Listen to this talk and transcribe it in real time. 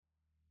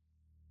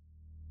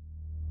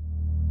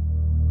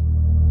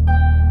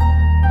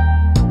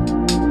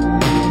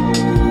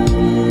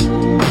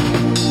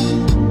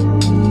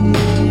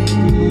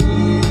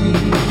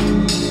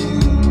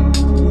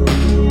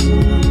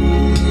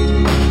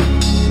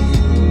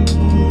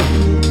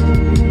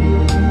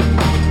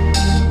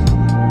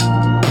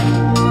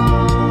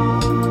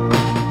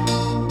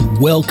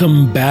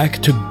Welcome back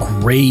to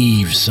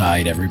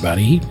Graveside,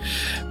 everybody.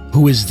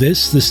 Who is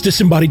this? This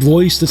disembodied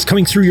voice that's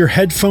coming through your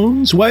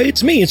headphones? Why,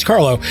 it's me, it's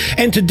Carlo.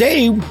 And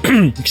today,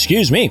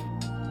 excuse me,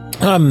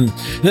 a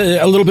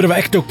little bit of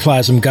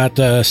ectoplasm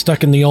got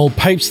stuck in the old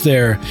pipes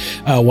there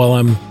while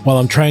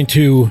I'm trying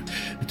to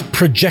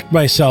project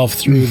myself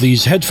through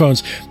these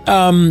headphones.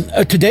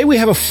 Today we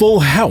have a full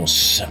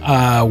house.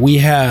 We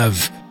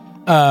have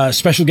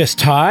special guest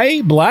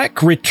Ty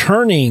Black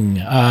returning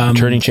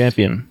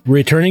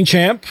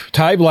champ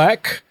Ty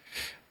Black,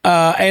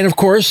 and of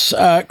course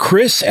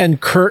Chris and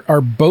Kurt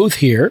are both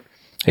here.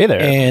 Hey there.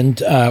 And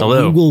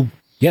hello.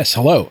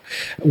 Hello.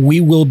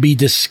 We will be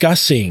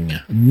discussing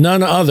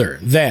none other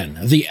than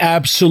the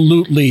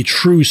absolutely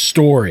true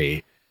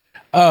story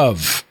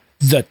of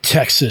the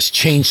Texas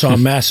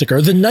Chainsaw Massacre,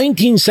 the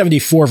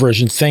 1974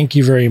 version. Thank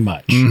you very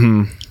much.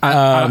 Mm-hmm.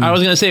 I was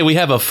going to say we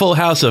have a full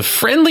house of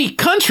friendly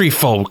country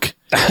folk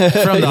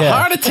from the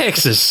heart of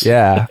Texas.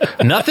 Yeah.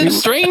 Nothing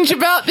strange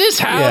about this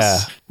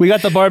house. Yeah. We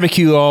got the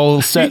barbecue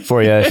all set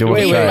for you. If you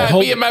want to try.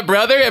 Me and my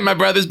brother and my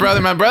brother's brother,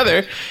 my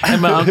brother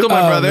and my uncle,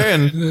 my brother,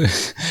 and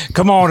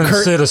come on and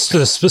sit a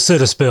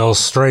spell,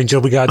 stranger.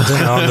 We got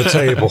dinner on the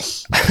table.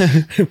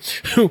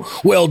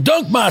 Well,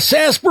 dunk my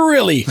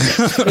sarsaparilla.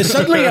 And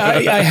suddenly,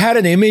 I had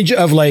an image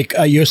of like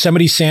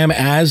Yosemite Sam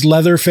as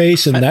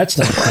Leatherface, and that's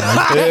not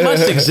fun. That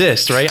must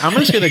exist, right? I'm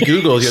just going to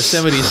Google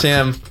Yosemite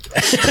Sam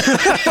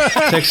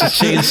Texas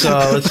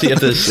Chainsaw. Let's see if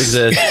this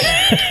exists.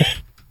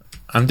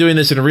 I'm doing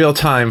this in real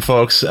time,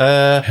 folks.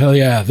 Hell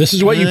yeah. This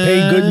is what you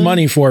pay good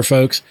money for,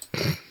 folks.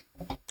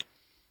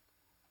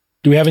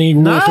 Do we have any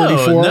Rule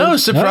 34? No,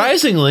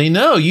 surprisingly,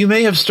 no. You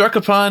may have struck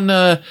upon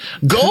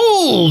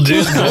gold.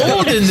 There's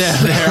gold in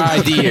their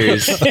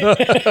ideas.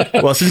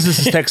 Well, since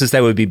this is Texas,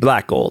 that would be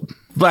black gold.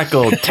 Black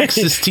gold,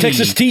 Texas tea.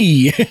 Texas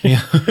tea.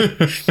 Yeah.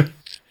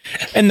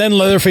 And then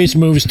Leatherface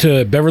moves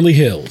to Beverly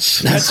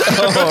Hills. Yeah, his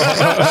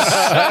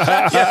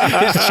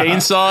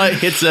chainsaw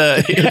hits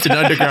an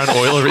underground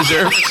oil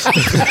reserve.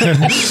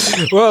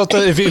 Well,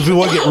 if we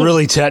want to get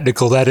really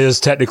technical, that is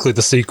technically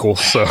the sequel.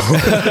 So.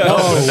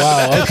 Oh,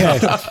 wow. Okay.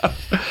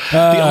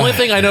 The only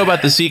thing I know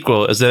about the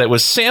sequel is that it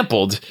was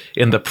sampled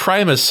in the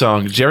Primus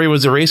song "Jerry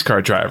Was a Race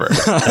Car Driver."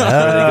 Where they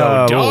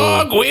go,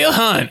 "Dog will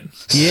hunt."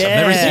 Yeah. I've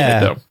never seen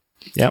it though.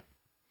 Yep.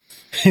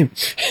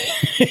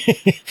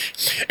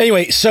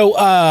 Anyway, so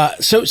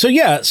Texas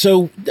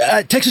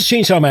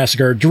Chainsaw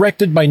Massacre,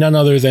 directed by none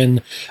other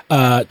than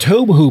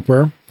Tobe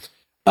Hooper.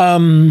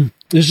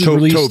 This is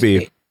released.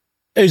 Toby.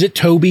 Is it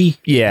Toby?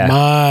 Yeah.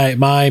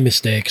 My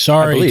mistake.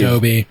 Sorry,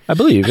 Toby. I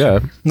believe. Yeah.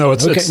 No,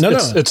 it's okay.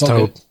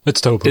 Tobe.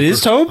 It's Tobe. It is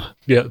Tobe?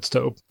 Yeah, it's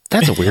Tobe.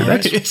 That's a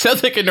weird. It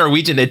sounds like a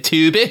Norwegian. A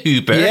Tube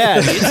Hooper.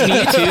 Yeah, it's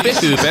me, Tube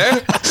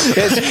Hooper.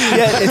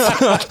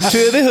 It's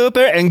Tube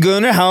Hooper and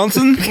Gunnar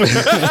Hansen.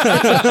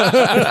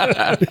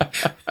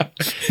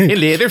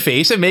 In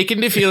Leatherface, I'm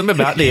making the film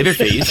about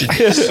Leatherface.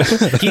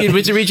 He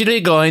was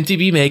originally going to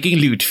be making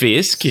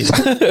Lutefisk.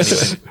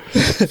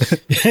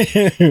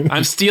 Anyway.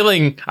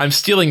 I'm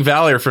stealing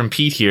valor from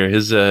Pete here.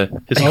 His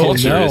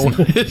culture, no.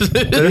 his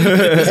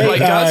white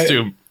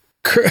costume.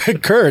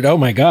 Kurt, oh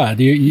my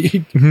God,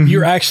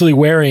 you're actually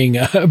wearing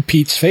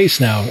Pete's face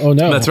now. Oh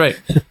no, that's right.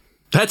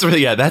 That's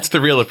the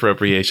real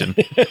appropriation.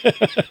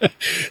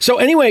 So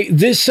anyway,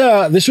 this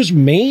was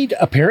made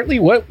apparently.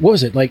 What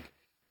was it like?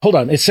 Hold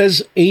on, it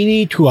says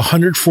 $80,000 to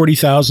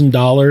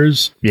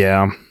 $140,000.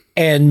 Yeah,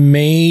 and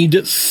made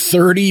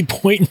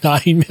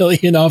 $30.9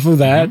 million off of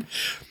that.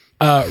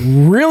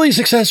 Really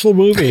successful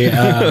movie.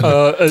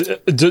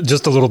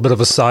 Just a little bit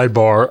of a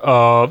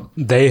sidebar.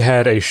 They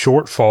had a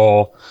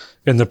shortfall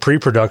in the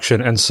pre-production,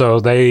 and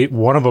so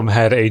one of them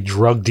had a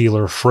drug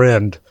dealer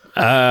friend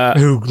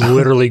who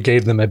literally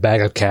gave them a bag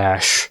of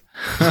cash.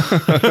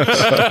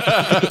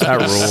 That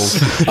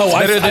rules. Oh,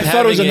 I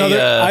thought it was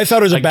another. I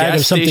thought it was a bag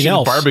of something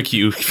else.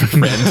 Barbecue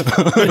friend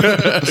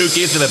who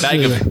gave them a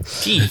bag of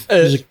teeth.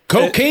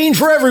 Cocaine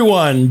for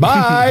everyone.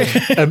 Bye.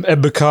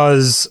 and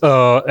because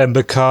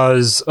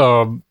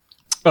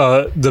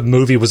the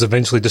movie was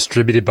eventually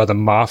distributed by the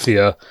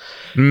mafia,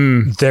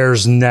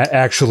 there's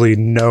actually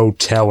no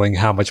telling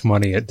how much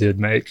money it did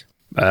make.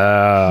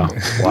 Wow.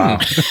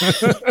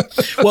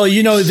 Well,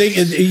 you know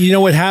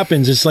what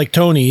happens? It's like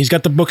Tony. He's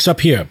got the books up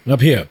here.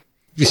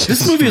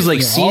 This movie is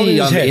like CD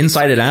on the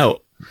inside and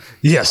out.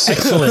 Yes.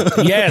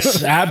 Excellent.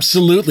 Yes,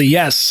 absolutely.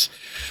 Yes.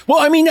 Well,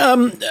 I mean,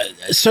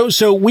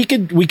 so we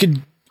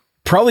could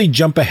probably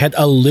jump ahead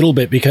a little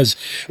bit because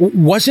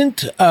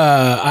wasn't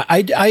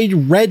I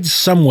read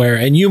somewhere,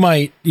 and you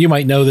might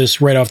know this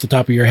right off the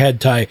top of your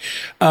head, Ty.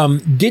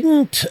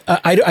 Didn't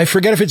I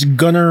forget if it's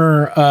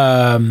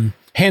Gunnar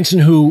Hansen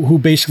who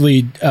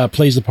basically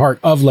plays the part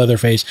of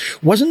Leatherface.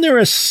 Wasn't there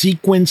a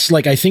sequence,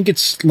 like I think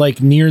it's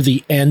like near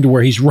the end,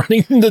 where he's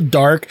running in the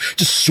dark,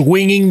 just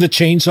swinging the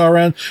chainsaw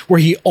around, where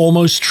he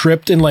almost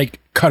tripped and like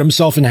cut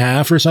himself in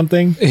half or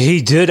something?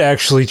 He did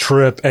actually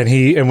trip,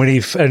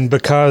 and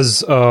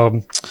because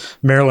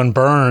Marilyn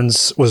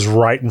Burns was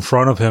right in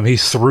front of him, he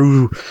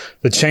threw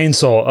the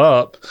chainsaw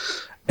up.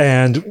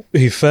 and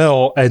he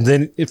fell, and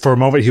then for a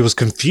moment he was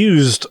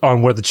confused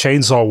on where the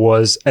chainsaw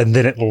was, and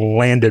then it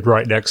landed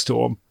right next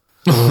to him.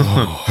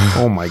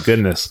 Oh my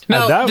goodness.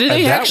 Now, did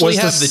they actually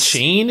have the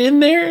chain in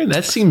there?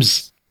 That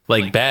seems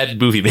like bad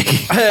movie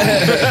making. I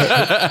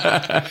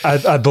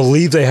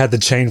believe they had the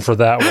chain for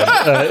that one.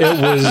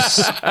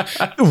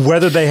 It was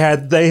whether they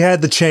had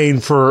the chain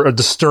for a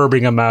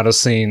disturbing amount of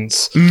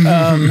scenes.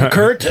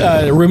 Kurt,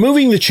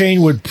 removing the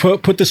chain would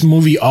put this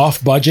movie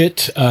off budget.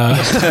 Sorry,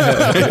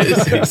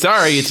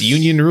 it's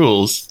union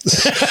rules.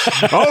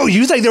 Oh,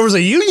 you think there was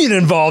a union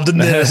involved in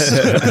this?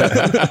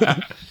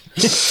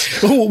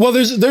 Well,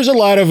 there's a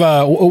lot of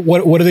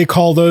what do they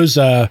call those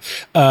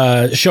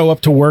show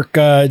up to work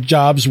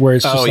jobs where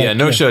it's just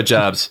no show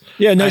jobs.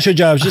 Yeah, no show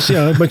jobs. Just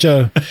a bunch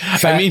of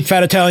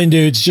fat Italian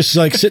dudes just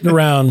like sitting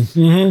around.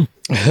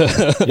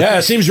 Mm-hmm. Yeah,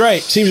 seems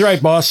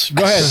right, boss.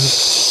 Go ahead.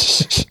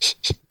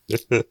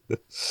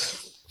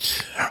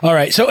 All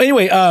right. So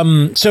anyway,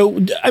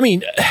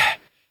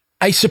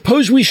 I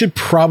suppose we should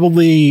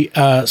probably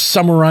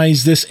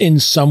summarize this in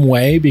some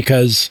way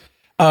because.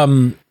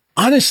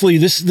 Honestly,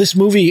 this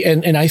movie,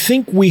 and I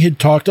think we had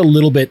talked a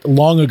little bit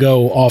long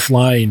ago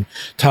offline,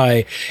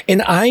 Ty,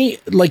 and I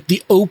like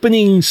the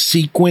opening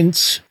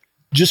sequence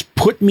just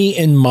put me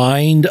in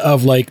mind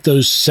of like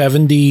those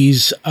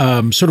 70s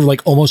sort of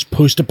like almost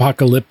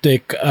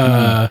post-apocalyptic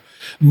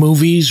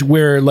movies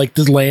where like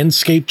the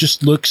landscape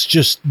just looks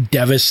just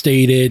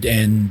devastated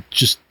and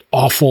just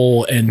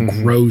awful and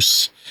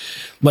gross.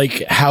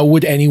 Like, how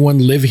would anyone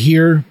live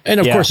here?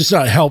 And of course, it's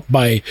not helped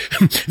by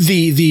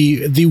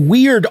the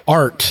weird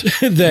art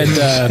that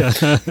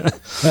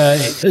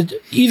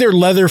either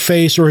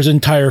Leatherface or his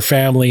entire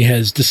family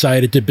has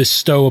decided to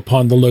bestow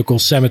upon the local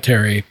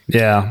cemetery.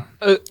 Yeah,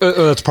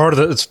 it's part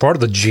of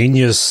the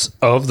genius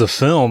of the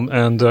film.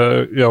 And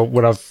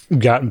when I've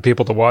gotten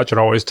people to watch it,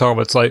 I always tell them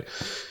it's like.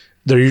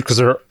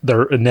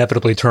 They're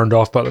inevitably turned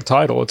off by the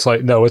title. It's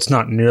like, no, it's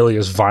not nearly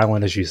as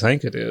violent as you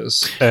think it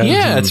is. And,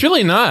 it's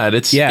really not.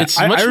 It's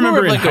much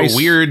more like a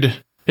weird.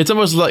 It's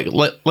almost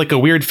like a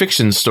weird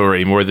fiction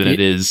story more than it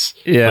is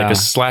like a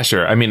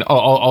slasher. I mean,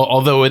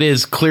 although it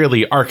is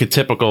clearly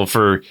archetypical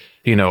for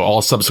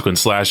all subsequent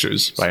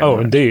slashers.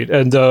 Indeed,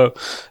 and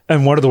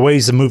one of the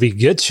ways the movie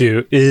gets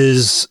you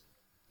is.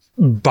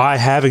 By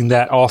having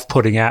that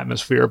off-putting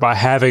atmosphere, by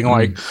having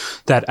like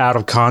that out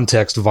of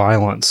context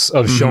violence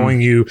of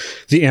showing you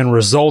the end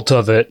result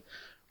of it,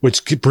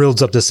 which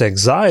builds up this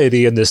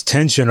anxiety and this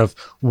tension of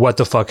what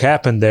the fuck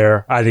happened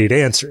there. I need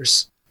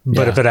answers.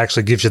 But if it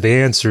actually gives you the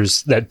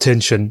answers, that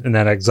tension and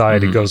that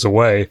anxiety goes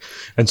away.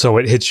 And so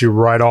it hits you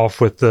right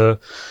off with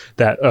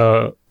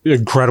that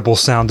incredible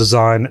sound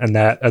design and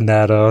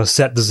that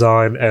set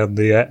design and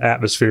the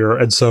atmosphere.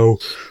 And so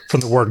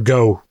from the word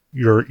go,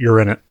 you're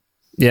in it.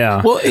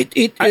 Yeah. Well,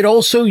 it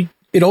also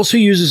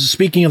uses,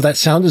 speaking of that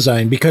sound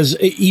design, because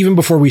even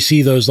before we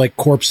see those like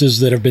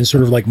corpses that have been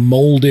sort of like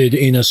molded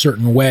in a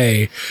certain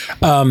way,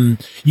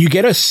 you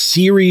get a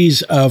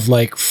series of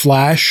like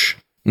flash,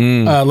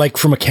 like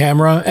from a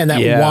camera, and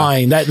that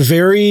whine, that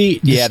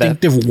very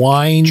distinctive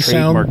whine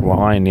sound. Trademark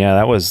whine. Yeah,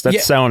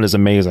 that sound is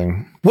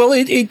amazing. Well,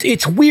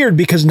 it's weird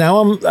because now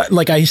I'm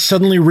like, I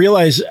suddenly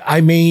realize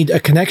I made a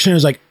connection. It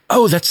was like,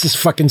 oh, that's this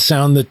fucking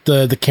sound that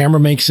the camera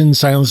makes in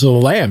Silence of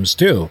the Lambs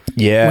too.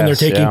 Yeah, when they're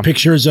taking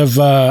pictures of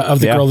the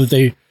girl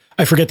that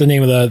I forget the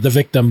name of the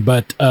victim,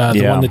 but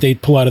the one that they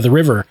pull out of the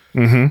river.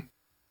 Mm-hmm.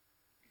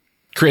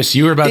 Chris,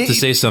 you were about to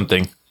say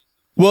something.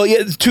 Well,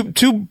 yeah,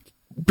 two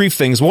brief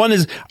things. One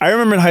is I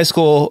remember in high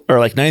school or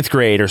like 9th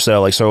grade or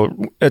so,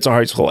 it's our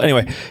high school.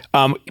 Anyway,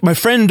 my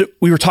friend,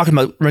 we were talking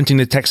about renting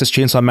the Texas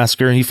Chainsaw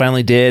Massacre and he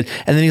finally did.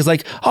 And then he's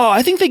like, oh,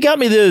 I think they got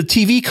me the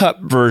TV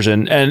cut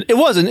version. And it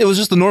wasn't, it was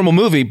just the normal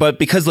movie, but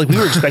because like we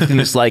were expecting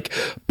this like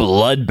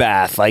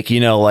bloodbath, like,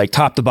 like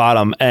top to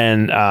bottom.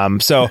 And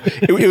so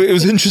it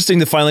was interesting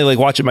to finally like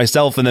watch it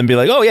myself and then be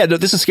like, oh yeah, no,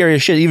 this is scary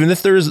as shit, even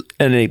if there's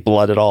any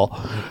blood at all.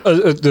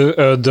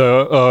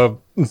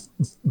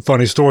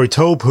 Funny story.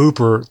 Tobe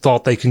Hooper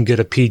thought they can get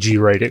a PG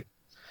rating.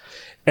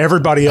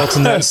 Everybody else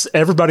in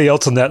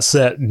that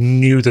set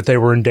knew that they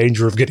were in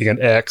danger of getting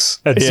an X,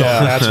 and so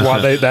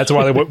that's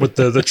why they went with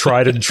the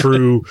tried and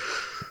true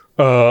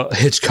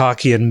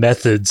Hitchcockian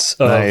methods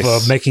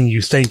of making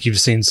you think you've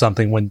seen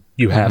something when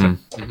you haven't.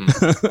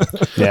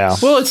 Yeah.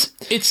 Well,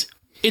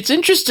 it's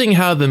interesting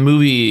how the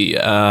movie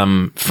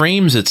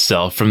frames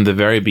itself from the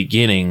very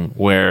beginning,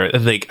 where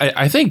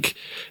I think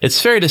it's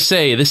fair to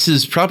say this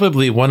is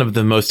probably one of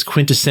the most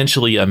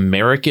quintessentially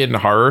American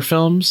horror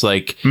films.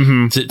 Like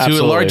to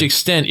a large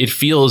extent, it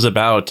feels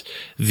about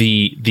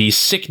the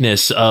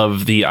sickness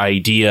of the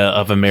idea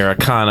of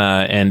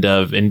Americana and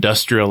of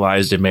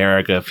industrialized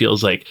America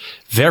feels like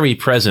very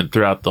present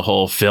throughout the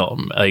whole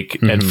film. Like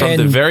and from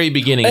the very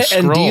beginning,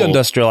 and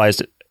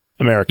deindustrialized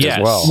America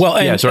as well. Well,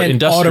 and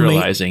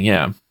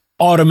industrializing,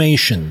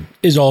 automation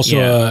is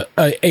also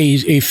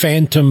a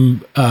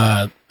phantom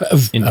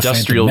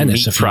industrial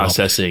menace, meat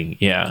processing.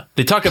 Yeah,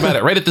 they talk about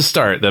it right at the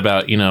start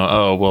about we don't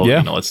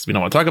want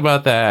to talk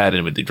about that,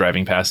 and with the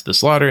driving past the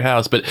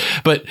slaughterhouse, but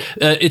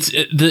it's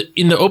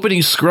in the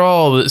opening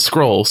scroll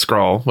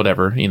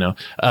whatever,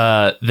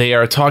 they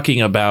are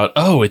talking about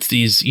it's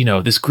these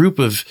this group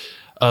of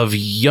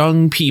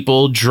young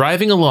people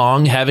driving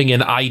along, having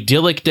an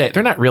idyllic day.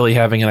 They're not really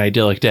having an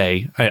idyllic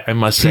day, I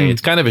must say.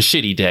 It's kind of a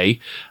shitty day,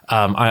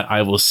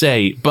 I will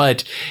say.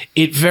 But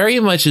it very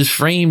much is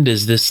framed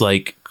as this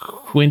like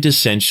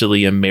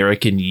quintessentially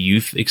American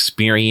youth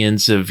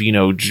experience of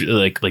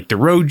like the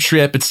road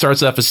trip. It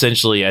starts off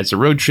essentially as a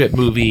road trip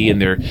movie, and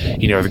they're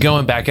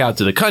going back out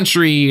to the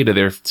country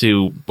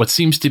to what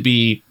seems to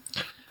be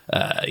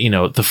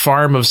the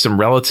farm of some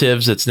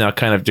relatives that's now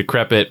kind of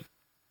decrepit.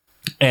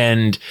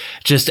 And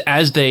just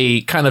as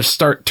they kind of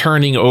start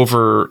turning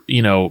over,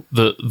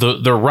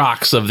 the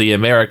rocks of the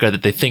America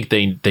that they think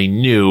they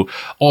knew,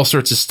 all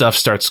sorts of stuff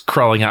starts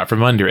crawling out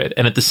from under it.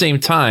 And at the same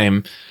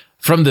time,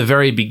 from the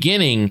very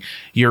beginning,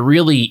 you're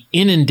really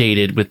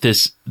inundated with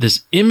this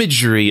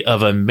imagery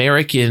of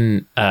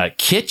American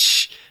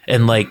kitsch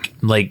and like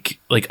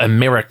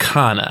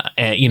Americana,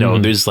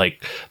 and there's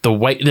like the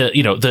white,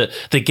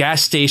 the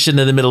gas station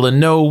in the middle of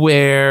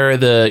nowhere,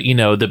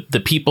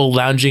 the people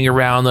lounging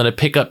around on a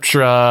pickup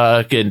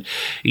truck, and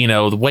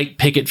the white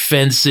picket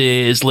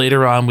fences.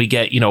 Later on, we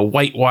get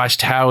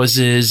whitewashed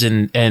houses,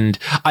 and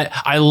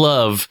I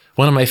love.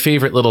 One of my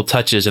favorite little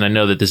touches, and I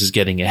know that this is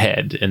getting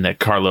ahead and that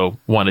Carlo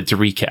wanted to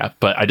recap,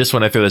 but I just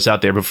want to throw this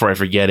out there before I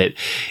forget it,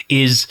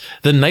 is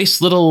the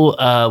nice little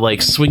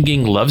like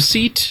swinging love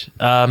seat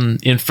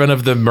in front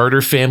of the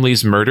murder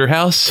family's murder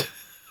house.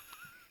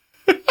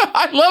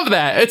 I love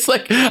that. It's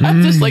like, I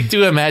just like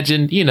to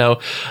imagine,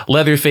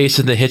 Leatherface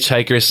and the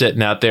hitchhiker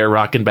sitting out there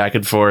rocking back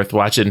and forth,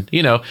 watching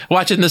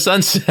the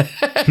sunset.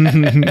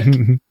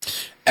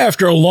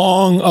 After a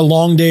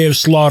long day of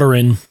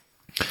slaughtering.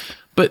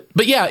 But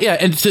yeah,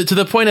 and to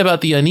the point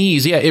about the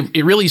unease,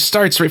 it really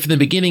starts right from the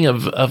beginning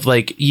of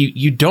like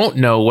you don't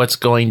know what's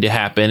going to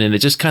happen, and it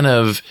just kind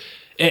of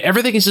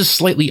everything is just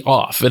slightly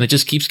off, and it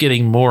just keeps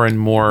getting more and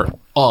more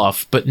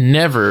off, but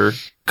never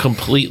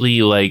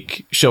completely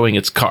like showing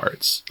its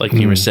cards, like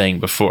you were saying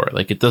before.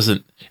 Like it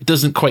doesn't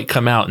quite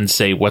come out and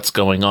say what's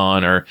going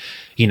on, or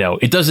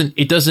it doesn't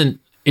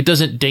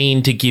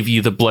deign to give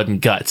you the blood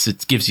and guts.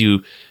 It gives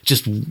you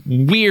just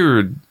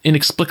weird,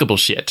 inexplicable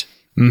shit.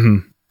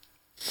 Mm-hmm.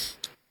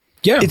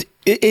 Yeah.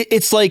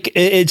 It's like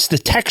it's the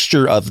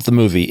texture of the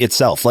movie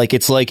itself. Like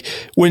it's like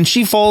when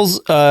she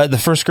falls,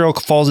 the first girl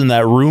falls in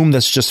that room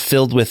that's just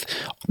filled with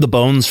the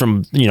bones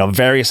from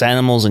various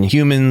animals and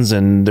humans,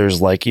 and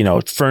there's like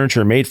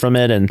furniture made from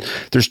it, and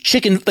there's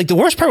chicken. Like the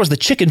worst part was the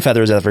chicken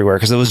feathers everywhere,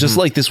 because it was just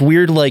like this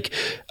weird like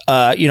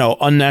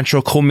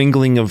unnatural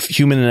commingling of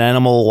human and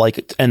animal,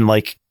 like, and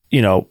like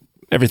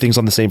everything's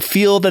on the same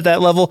field at that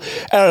level.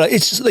 I don't know.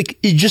 It's just like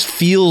it just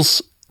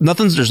feels.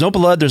 There's no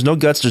blood, there's no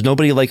guts, there's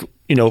nobody like,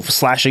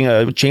 slashing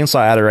a chainsaw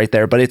at her right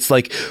there. But it's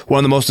like one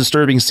of the most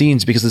disturbing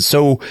scenes because it's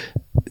so,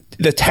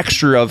 the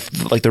texture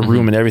of like the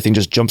room and everything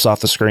just jumps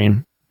off the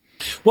screen.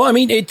 Well, I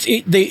mean, it's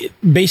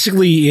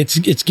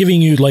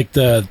giving you like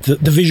the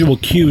visual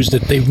cues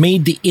that they've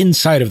made the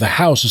inside of the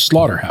house a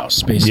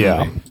slaughterhouse, basically.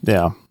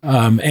 Yeah.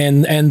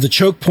 And the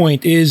choke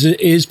point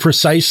is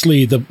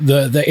precisely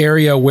the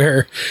area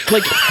where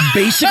like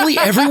basically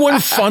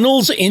everyone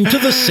funnels into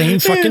the same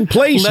fucking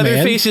place.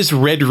 Leatherface's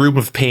red room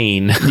of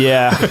pain.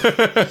 Yeah.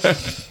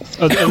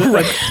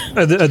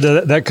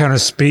 That kind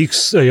of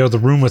speaks, the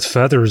room with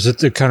feathers.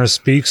 It kind of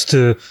speaks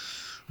to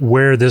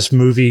where this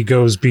movie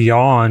goes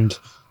beyond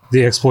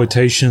the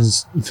exploitation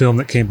film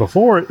that came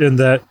before it, in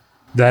that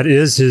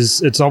is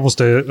it's almost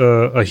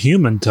a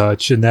human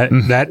touch, and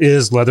that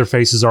is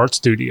Leatherface's art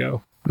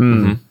studio.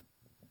 Mm-hmm.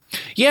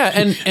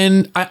 Yeah,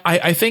 and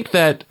I think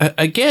that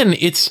again,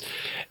 it's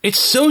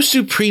so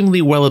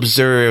supremely well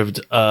observed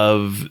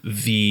of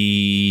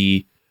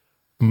the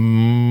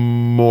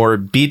morbidity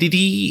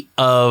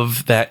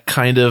of that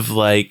kind of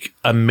like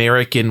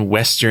American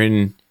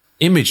Western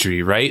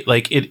imagery, right?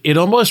 Like it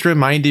almost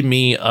reminded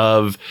me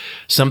of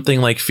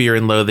something like Fear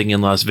and Loathing in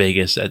Las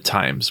Vegas at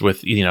times, with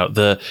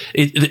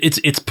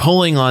it's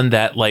pulling on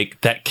that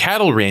like that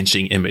cattle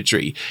ranching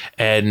imagery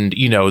and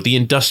the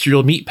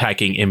industrial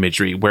meatpacking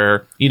imagery,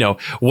 where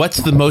what's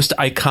the most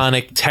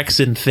iconic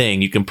Texan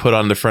thing you can put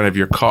on the front of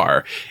your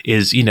car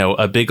is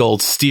a big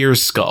old steer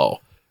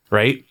skull,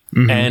 right?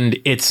 Mm-hmm. And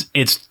it's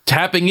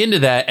tapping into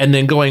that, and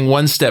then going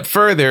one step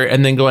further,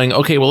 and then going,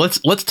 okay, well,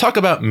 let's talk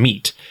about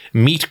meat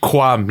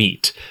qua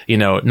meat,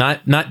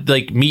 not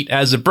like meat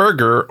as a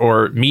burger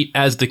or meat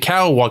as the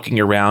cow walking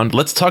around.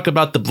 Let's talk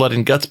about the blood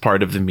and guts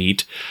part of the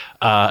meat,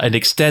 and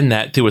extend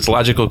that to its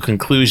logical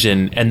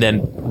conclusion, and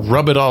then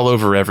rub it all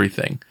over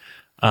everything.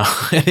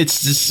 And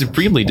it's just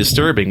supremely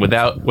disturbing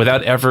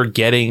without ever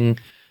getting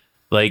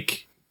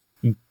like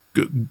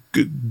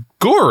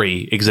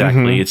gory.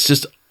 Exactly. Mm-hmm.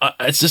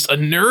 It's just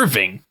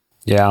unnerving.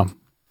 Yeah.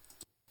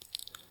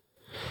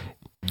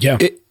 Yeah.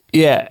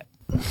 Yeah.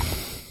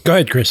 Go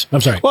ahead, Chris.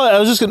 I'm sorry. Well, I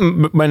was just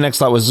my next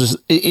thought was just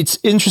it's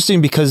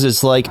interesting because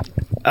it's like,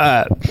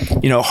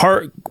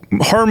 horror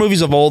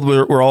movies of old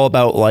were all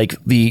about like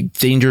the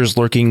dangers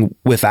lurking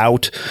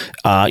without,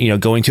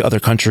 going to other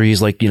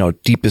countries like,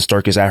 deepest,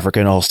 darkest Africa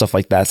and all stuff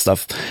like that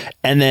stuff.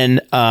 And then,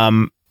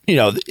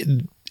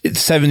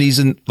 70s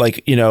and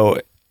like,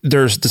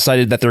 there's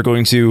decided that they're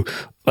going to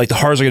like the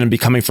horrors are going to be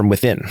coming from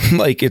within.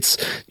 Like it's,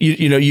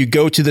 you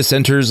go to the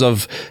centers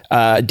of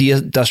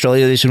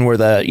deindustrialization where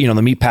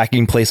the meat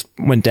packing place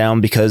went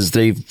down because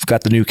they've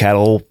got the new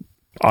cattle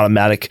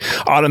automatic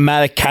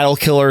cattle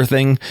killer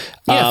thing.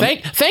 Yeah.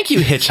 Thank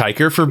you,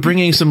 Hitchhiker, for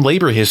bringing some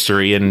labor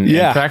history and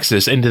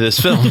praxis into this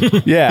film.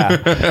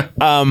 Yeah.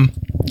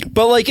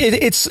 But like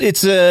it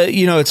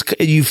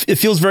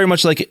feels very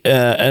much like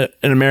an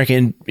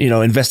American,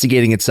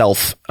 investigating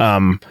itself,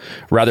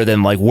 rather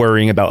than like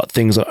worrying about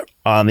things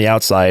on the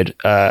outside.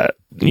 Well,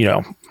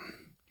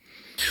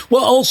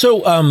 also,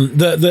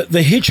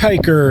 the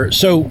hitchhiker.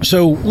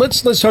 So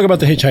let's talk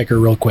about the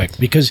hitchhiker real quick,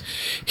 because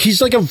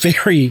he's like a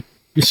very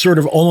sort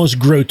of almost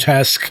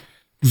grotesque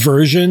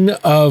version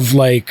of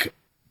like.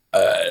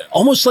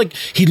 Almost like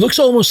he looks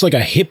almost like a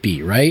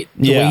hippie, right?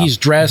 The way he's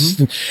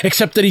dressed,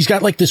 except that he's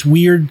got like this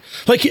weird,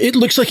 like it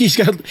looks like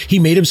he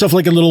made himself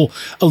like a little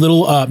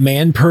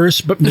man purse,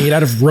 but made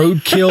out of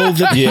roadkill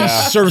that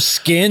he's sort of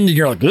skinned, and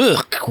you're like,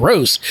 ugh,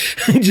 gross.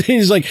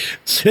 He's like,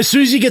 as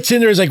soon as he gets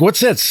in there, he's like,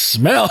 what's that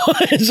smell?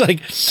 It's like,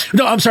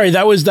 no, I'm sorry,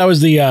 that was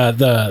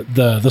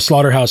the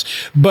slaughterhouse,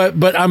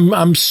 but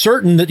I'm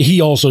certain that he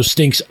also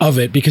stinks of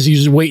it because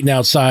he's waiting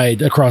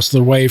outside across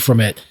the way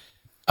from it.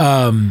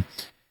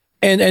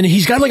 And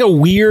he's got like a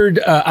weird,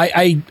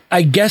 I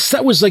guess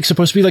that was like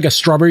supposed to be like a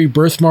strawberry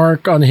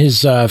birthmark on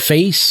his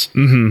face.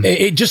 Mm-hmm.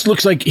 It just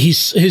looks like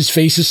his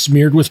face is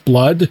smeared with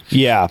blood.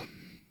 Yeah.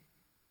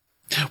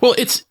 Well,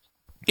 it's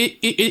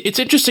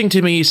interesting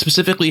to me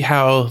specifically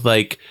how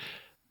like,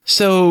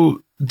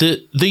 so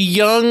the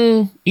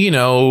young,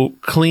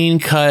 clean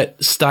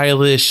cut,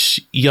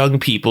 stylish young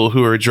people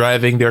who are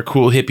driving their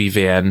cool hippie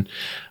van,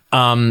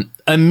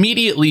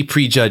 immediately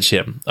prejudge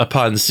him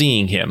upon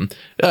seeing him,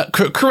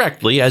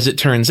 correctly, as it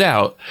turns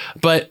out.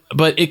 But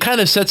it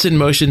kind of sets in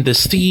motion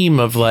this theme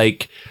of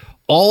like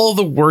all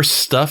the worst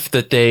stuff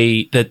that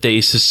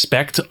they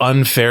suspect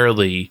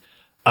unfairly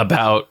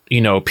about,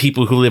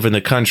 people who live in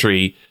the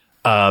country.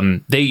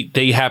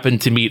 They happen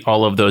to meet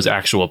all of those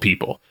actual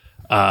people.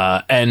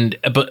 But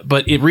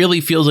it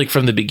really feels like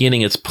from the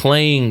beginning, it's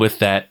playing with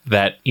that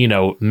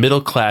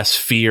middle class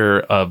fear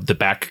of the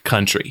back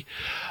country.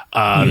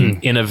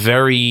 In a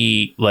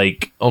very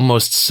like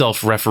almost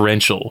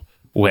self-referential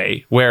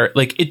way, where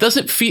like it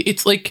doesn't feel,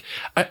 it's like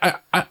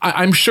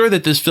I'm sure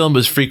that this film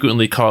was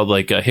frequently called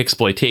like a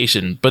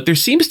Hicksploitation, but there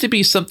seems to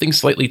be something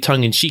slightly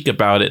tongue-in-cheek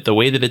about it, the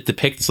way that it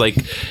depicts like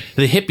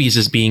the hippies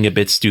as being a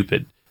bit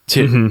stupid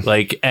too,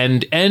 like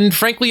and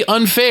frankly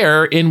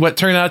unfair in what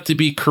turn out to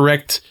be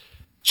correct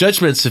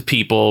judgments of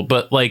people,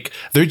 but like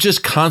they're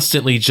just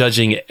constantly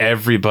judging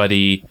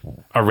everybody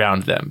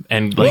around them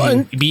and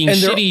like being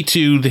shitty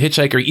to the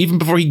hitchhiker even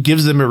before he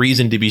gives them a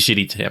reason to be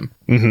shitty to him.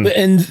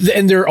 Mm-hmm.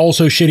 And they're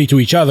also shitty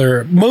to each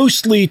other,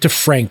 mostly to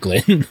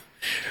Franklin.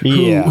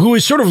 Who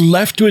is sort of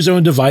left to his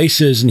own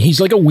devices, and he's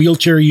like a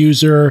wheelchair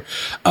user.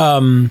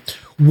 One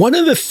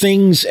of the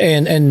things,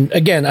 and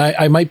again,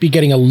 I might be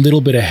getting a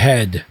little bit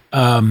ahead,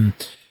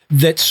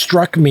 that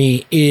struck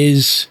me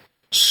is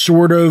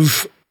sort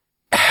of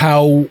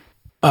how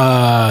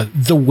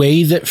the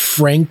way that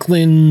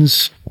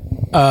Franklin's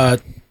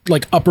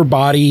like upper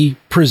body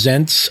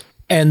presents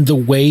and the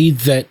way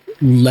that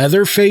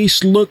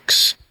Leatherface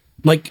looks,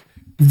 like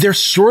they're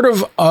sort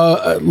of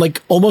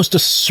like almost a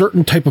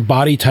certain type of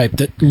body type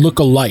that look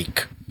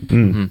alike.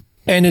 Mm-hmm.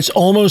 And it's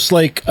almost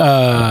like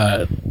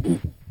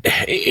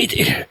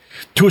it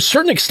to a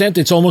certain extent,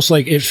 it's almost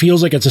like it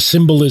feels like it's a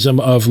symbolism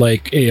of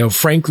like,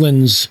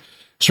 Franklin's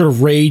sort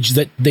of rage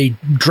that they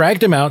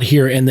dragged him out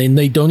here and then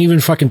they don't even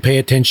fucking pay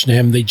attention to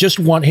him. They just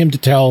want him to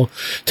tell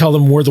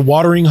them where the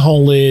watering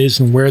hole is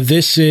and where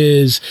this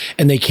is.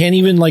 And they can't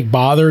even like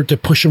bother to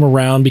push him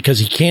around because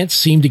he can't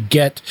seem to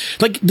get,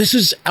 like, this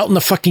is out in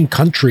the fucking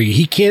country.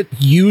 He can't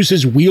use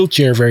his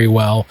wheelchair very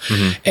well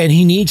and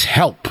he needs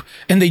help.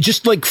 And they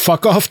just like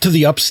fuck off to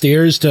the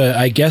upstairs to,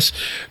 I guess,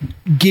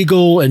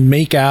 giggle and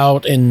make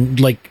out and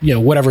like,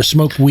 whatever,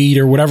 smoke weed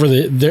or whatever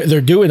they're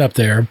doing up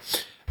there.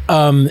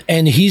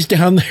 And he's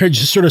down there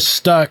just sort of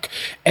stuck,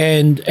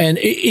 and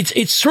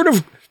it's sort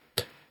of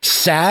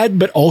sad,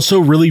 but also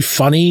really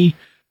funny.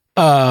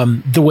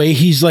 The way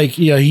he's like,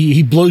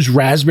 he blows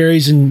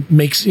raspberries and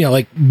makes,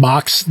 like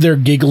mocks their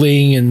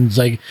giggling and is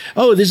like,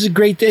 oh, this is a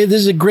great day.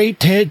 This is a great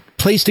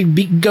place to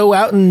go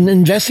out and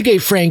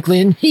investigate,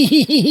 Franklin. And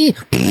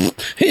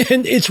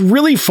it's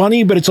really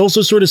funny, but it's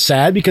also sort of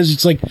sad because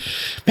it's like,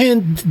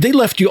 man, they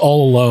left you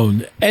all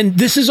alone. And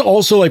this is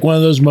also like one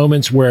of those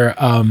moments where,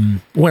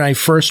 when I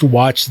first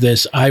watched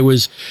this, I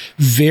was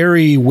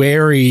very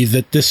wary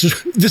that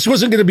this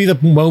wasn't going to be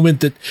the moment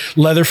that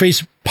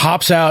Leatherface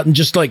pops out and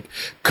just like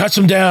cuts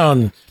him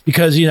down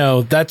because,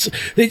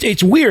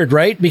 it's weird,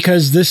 right?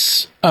 Because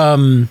this,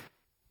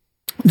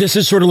 this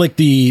is sort of like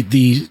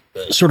the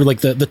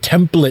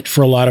template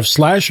for a lot of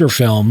slasher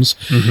films,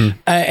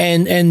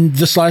 and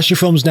the slasher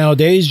films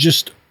nowadays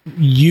just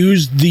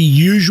use the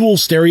usual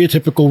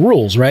stereotypical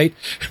rules, right?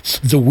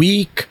 The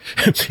weak,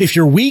 if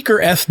you're weak or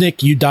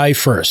ethnic, you die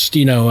first,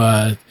 you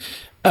know,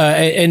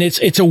 and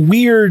it's a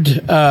weird,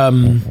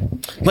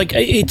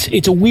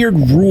 it's a weird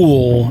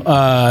rule,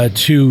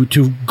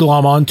 to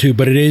glom onto,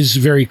 but it is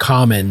very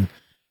common.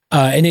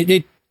 And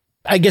it,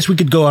 I guess we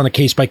could go on a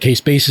case by case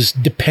basis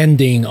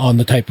depending on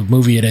the type of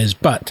movie it is,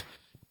 but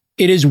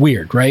it is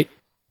weird, right?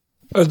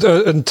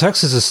 And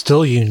Texas is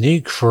still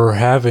unique for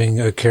having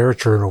a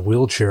character in a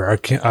wheelchair.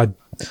 I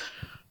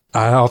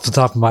off the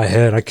top of my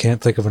head, I can't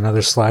think of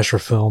another slasher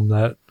film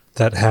that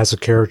has a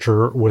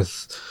character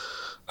with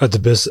a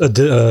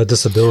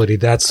disability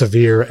that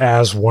severe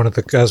as one of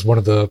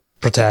the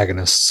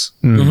protagonists.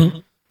 Mm-hmm.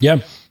 Yeah,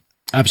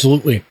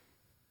 absolutely.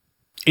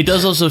 It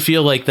does also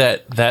feel like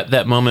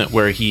that moment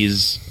where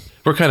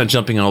we're kind of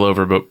jumping all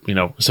over, but you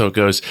know, so it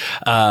goes,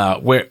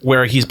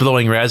 where he's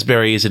blowing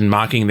raspberries and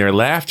mocking their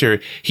laughter.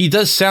 He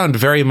does sound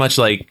very much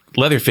like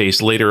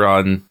Leatherface later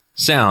on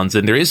sounds.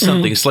 And there is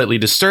something slightly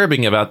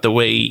disturbing about the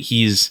way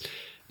he's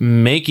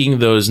making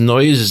those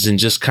noises and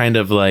just kind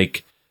of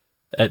like,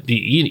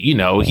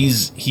 he's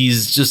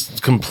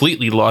just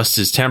completely lost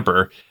his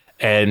temper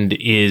and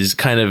is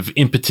kind of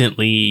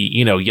impotently,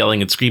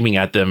 yelling and screaming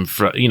at them,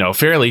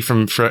 fairly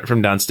from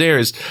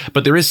downstairs.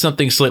 But there is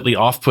something slightly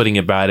off-putting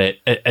about it,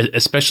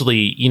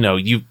 especially,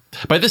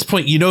 by this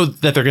point,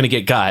 that they're going to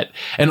get got.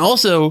 And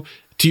also,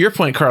 to your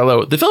point,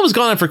 Carlo, the film has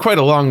gone on for quite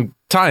a long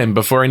time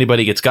before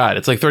anybody gets got.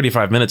 It's like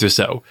 35 minutes or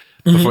so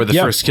before the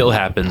first kill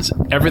happens.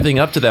 Everything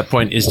up to that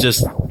point is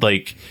just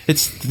like,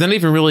 it's not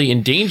even really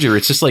in danger.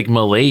 It's just like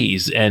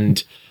malaise.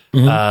 And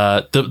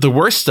the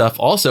worst stuff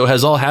also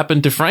has all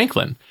happened to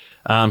Franklin.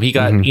 He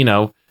got,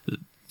 the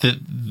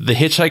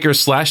hitchhiker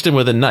slashed him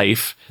with a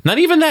knife. Not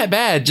even that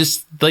bad.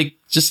 Just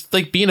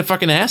like being a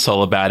fucking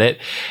asshole about it.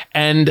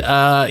 And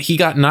he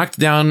got knocked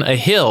down a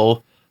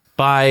hill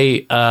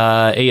by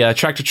a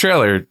tractor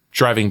trailer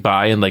driving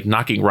by and like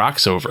knocking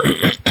rocks over.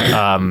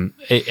 And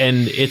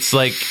it's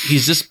like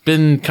he's just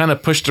been kind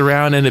of pushed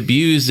around and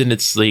abused, and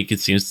it's like it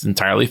seems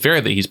entirely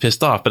fair that he's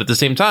pissed off. But at the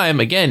same time,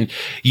 again,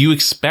 you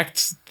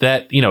expect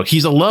that,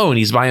 he's alone,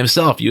 he's by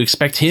himself. You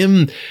expect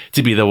him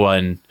to be the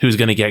one who's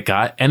going to get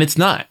got, and it's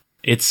not.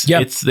 It's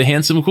the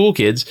handsome cool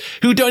kids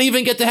who don't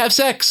even get to have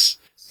sex.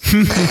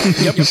 Yep.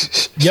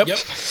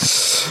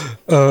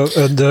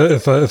 And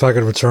if I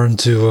could return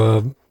to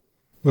an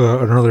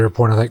earlier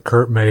point I think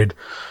Kurt made,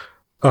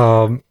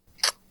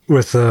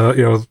 with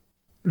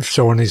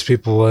showing these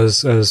people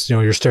as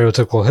your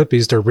stereotypical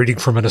hippies, they're reading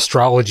from an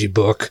astrology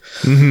book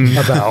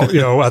about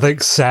I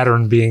think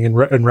Saturn being in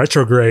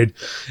retrograde,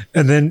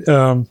 and then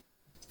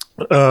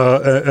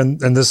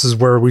and this is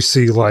where we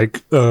see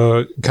like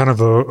kind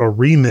of a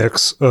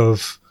remix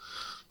of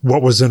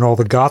what was in all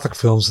the Gothic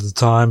films at the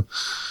time,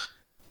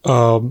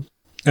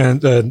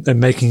 and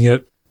making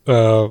it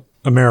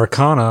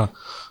Americana.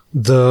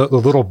 The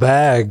little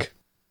bag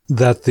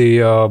that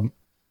the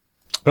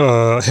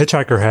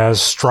hitchhiker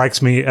has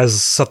strikes me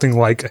as something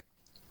like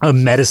a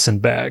medicine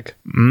bag.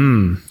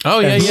 Oh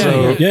yeah,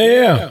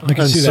 yeah. I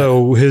can see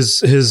so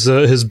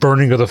that. His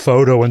burning of the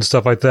photo and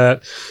stuff like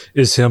that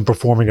is him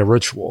performing a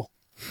ritual.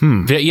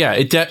 Yeah,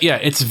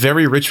 it's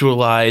very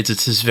ritualized.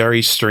 It's this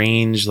very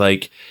strange,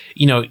 like,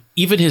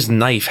 even his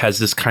knife has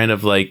this kind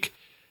of like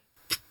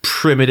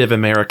primitive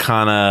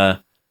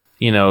Americana,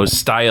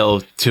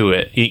 style to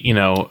it.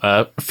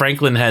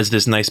 Franklin has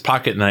this nice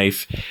pocket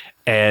knife,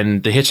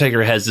 and the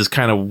hitchhiker has this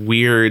kind of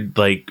weird,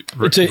 like,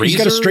 he's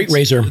got a straight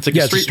razor. It's like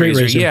a straight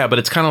razor. Yeah, but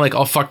it's kind of like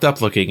all fucked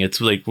up looking.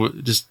 It's like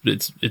just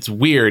it's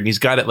weird. And he's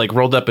got it like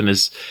rolled up in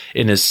his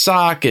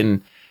sock,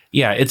 and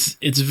yeah, it's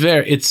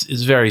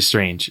very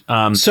strange.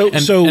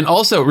 And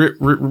also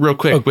real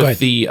quick with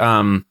the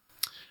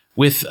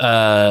with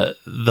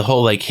the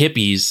whole like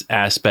hippies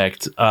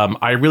aspect,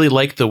 I really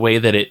like the way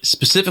that it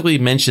specifically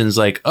mentions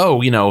like,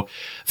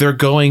 they're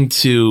going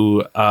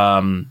to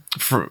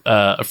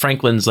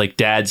Franklin's like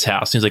dad's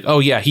house. And he's like, oh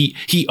yeah,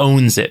 he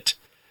owns it.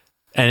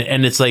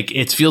 And it's like,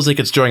 it feels like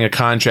it's drawing a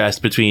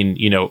contrast between,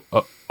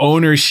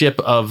 ownership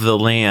of the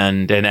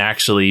land and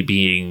actually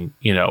being,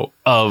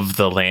 of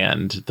the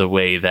land, the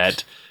way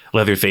that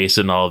Leatherface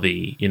and all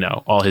the,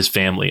 all his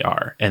family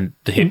are, and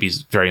the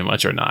hippies very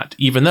much are not,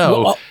 even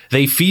though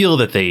they feel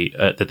that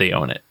they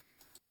own it.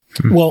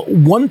 Well,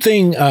 one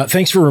thing,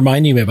 thanks for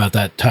reminding me about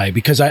that, Ty,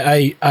 because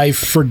I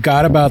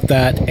forgot about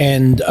that.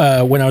 And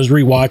when I was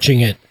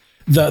rewatching it,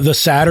 the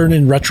Saturn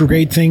in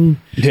retrograde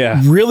thing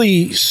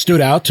really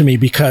stood out to me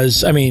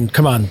because, I mean,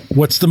 come on,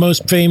 what's the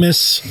most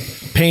famous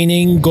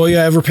painting Goya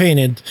ever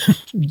painted?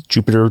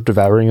 Jupiter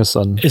devouring his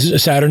son.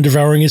 Is Saturn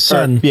devouring his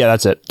son? Yeah,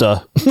 that's it.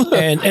 Duh.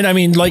 and I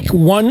mean, like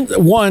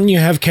one, you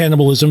have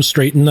cannibalism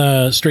straight in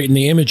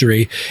the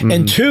imagery,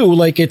 and two,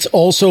 like it's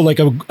also like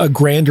a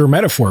grander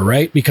metaphor,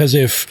 right? Because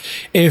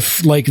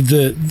if like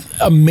the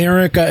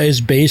America is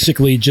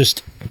basically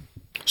just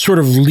sort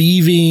of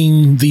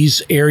leaving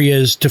these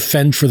areas to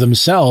fend for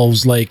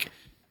themselves, like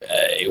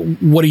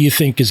what do you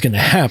think is going to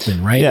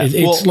happen, right? Yeah.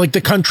 It's like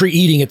the country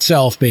eating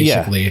itself,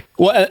 basically. Yeah.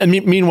 Well, and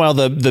meanwhile,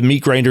 the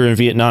meat grinder in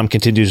Vietnam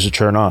continues to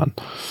turn on.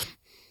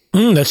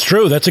 That's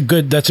true. That's a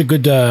good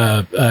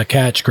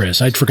catch,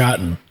 Chris. I'd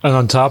forgotten. And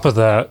on top of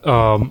that,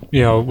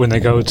 when they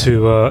go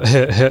to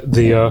hit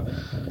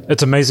the,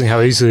 it's amazing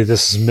how easily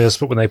this is missed.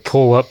 But when they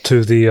pull up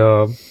to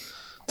the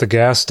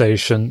gas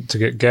station to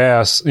get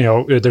gas,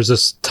 there's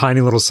this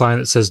tiny little sign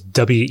that says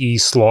W.E.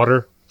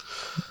 Slaughter.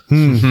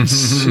 And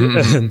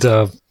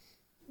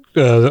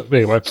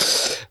anyway,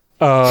 but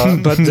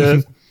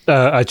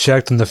I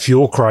checked, and the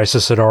fuel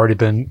crisis had already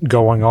been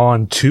going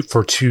on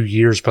for 2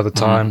 years by the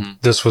time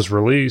this was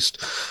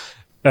released.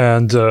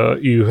 And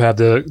you have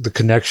the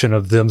connection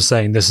of them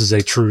saying this is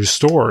a true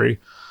story.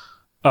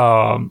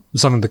 Some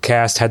of the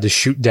cast had to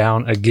shoot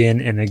down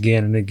again and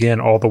again and again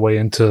all the way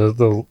into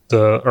the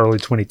early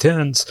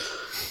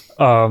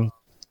 2010s.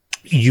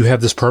 You have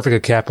this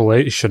perfect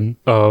encapsulation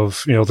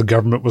of, the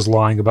government was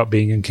lying about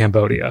being in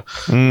Cambodia.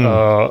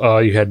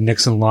 You had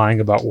Nixon lying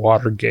about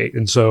Watergate.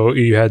 And so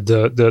you had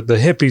the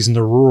hippies and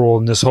the rural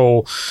and this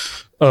whole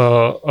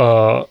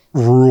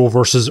rural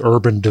versus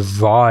urban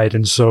divide.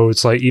 And so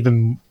it's like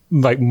even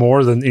like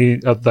more than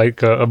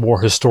a more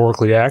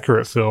historically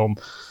accurate film,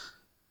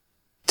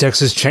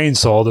 Texas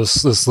Chainsaw,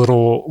 this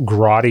little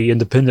grotty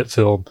independent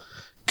film,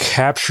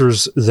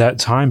 captures that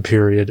time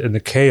period and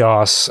the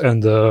chaos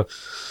and the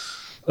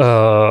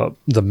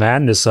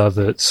madness of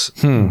it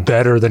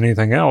better than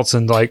anything else.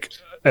 And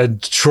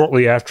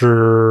shortly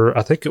after,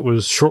 I think it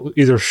was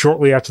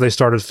shortly after they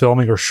started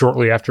filming or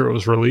shortly after it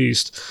was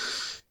released,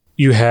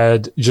 you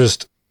had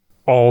just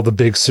all the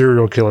big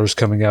serial killers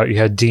coming out. You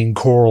had Dean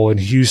Corll in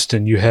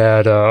Houston. You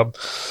had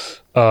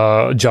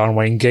John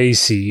Wayne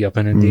Gacy up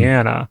in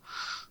Indiana.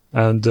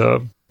 And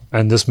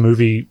this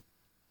movie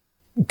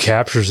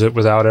captures it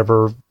with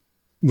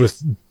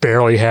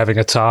barely having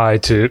a tie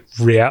to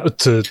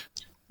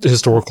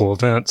historical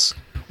events.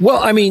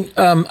 Well, I mean,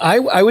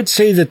 I would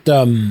say that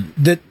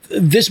that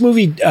this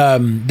movie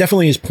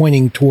definitely is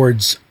pointing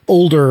towards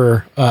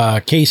older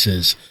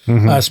cases,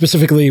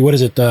 specifically, what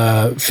is it,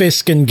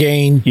 Fisk and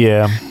Gain?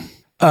 Yeah.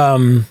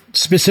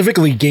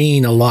 Specifically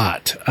Gain a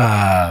lot,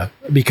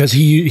 because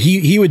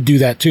he would do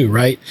that too,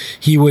 right?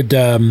 He would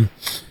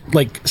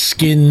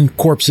skin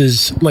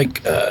corpses,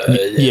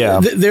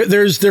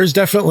 there's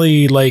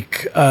definitely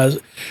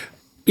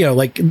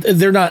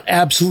they're not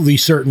absolutely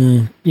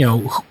certain,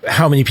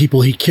 how many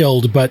people he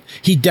killed, but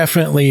he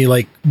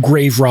definitely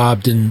grave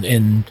robbed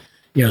and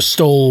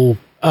stole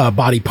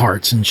body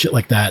parts and shit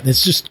like that. And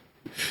it's just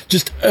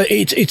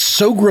it's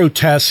so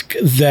grotesque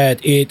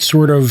that it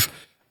sort of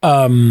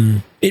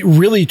it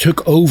really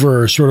took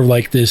over sort of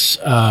like this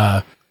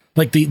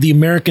the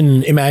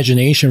American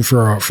imagination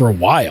for a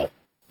while.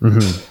 And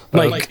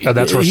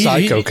that's where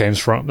Psycho came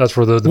from. That's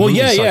where the movie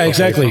Psycho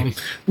exactly. came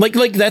from.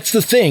 Like that's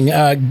the thing.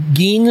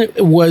 Gein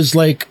was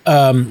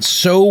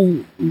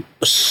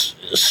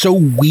so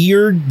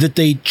weird that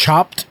they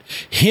chopped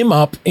him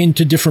up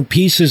into different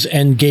pieces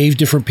and gave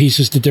different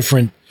pieces to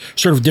different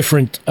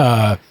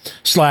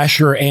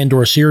slasher and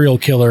or serial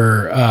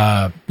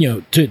killer.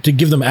 To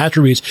give them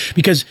attributes,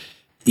 because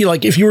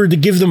if you were to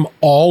give them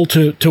all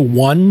to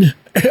one,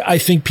 I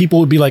think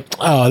people would be like,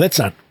 oh,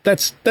 that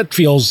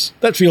feels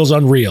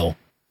unreal.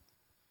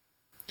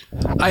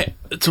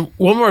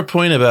 One more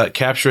point about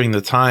capturing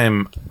the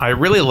time. I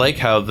really like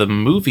how the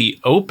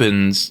movie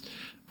opens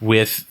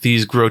with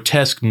these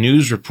grotesque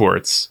news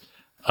reports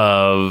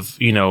of,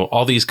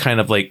 all these kind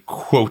of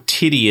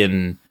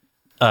quotidian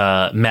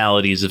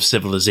maladies of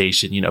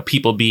civilization,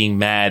 people being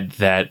mad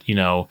that,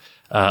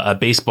 a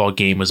baseball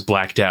game was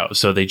blacked out,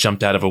 so they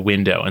jumped out of a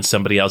window and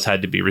somebody else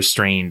had to be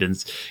restrained. And,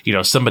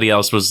 somebody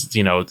else was,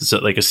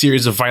 a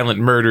series of violent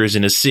murders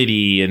in a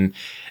city. And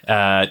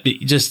they're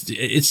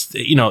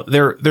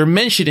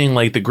mentioning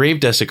the grave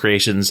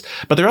desecrations,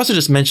 but they're also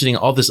just mentioning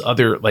all this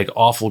other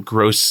awful,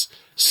 gross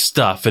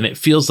stuff. And it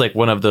feels like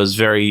one of those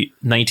very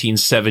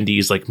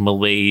 1970s,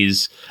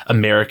 malaise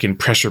American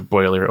pressure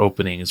boiler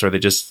openings, where they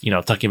just,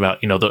 talking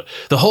about,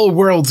 the whole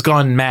world's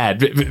gone mad,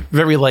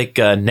 very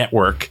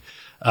Network.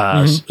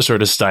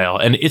 Sort of style.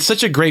 And it's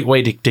such a great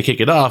way to kick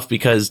it off,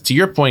 because to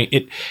your point,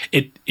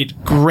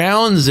 it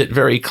grounds it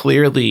very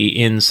clearly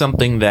in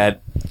something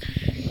that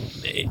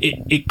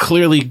it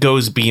clearly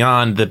goes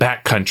beyond the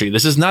backcountry.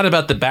 This is not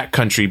about the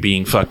backcountry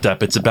being fucked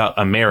up. It's about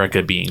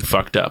America being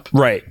fucked up.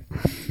 Right.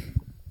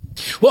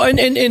 Well,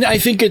 and I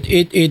think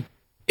it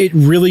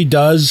really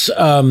does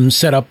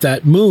set up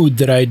that mood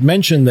that I'd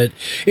mentioned, that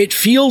it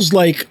feels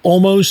like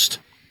almost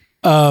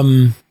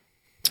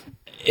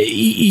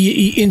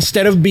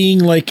instead of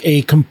being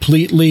a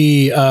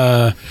completely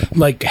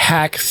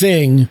hack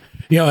thing,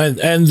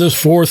 and the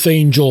fourth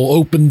angel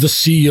opened the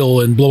seal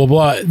and blah, blah,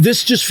 blah.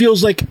 This just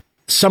feels like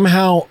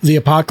somehow the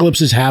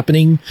apocalypse is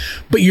happening,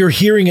 but you're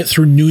hearing it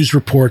through news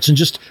reports and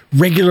just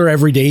regular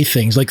everyday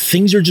things.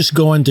 Things are just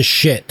going to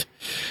shit.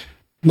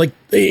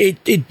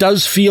 It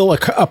does feel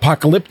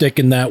apocalyptic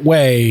in that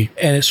way.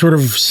 And it sort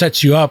of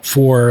sets you up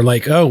for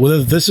oh,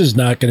 well, this is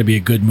not going to be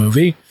a good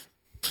movie.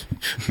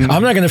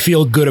 I'm not going to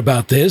feel good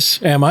about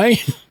this, am I?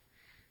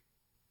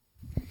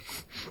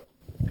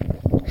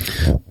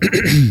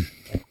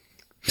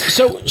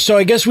 So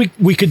I guess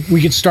we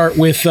could start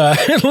with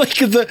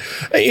like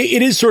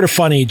it is sort of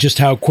funny just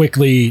how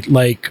quickly,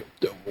 like,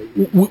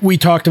 we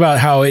talked about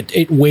how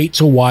it waits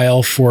a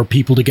while for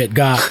people to get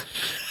got,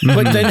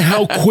 but then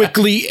how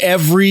quickly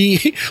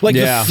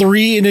the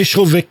 3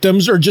 initial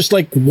victims are just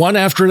like one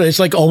after. It's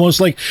like almost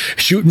like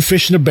shooting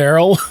fish in a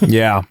barrel.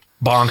 Yeah,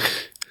 bonk.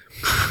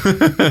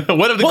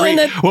 One of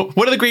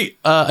the great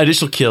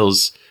initial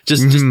kills.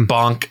 Just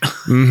bonk.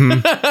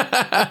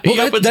 Mm-hmm. He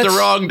opens the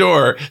wrong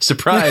door.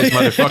 Surprise,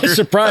 motherfucker!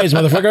 Surprise,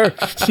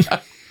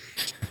 motherfucker!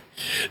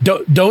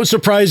 Don't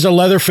surprise a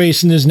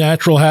Leatherface in his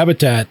natural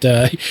habitat.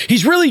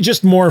 He's really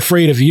just more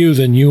afraid of you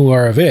than you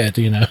are of it.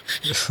 You know.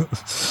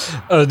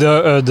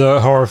 The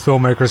horror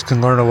filmmakers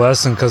can learn a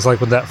lesson, because,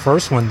 like, with that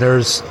first one,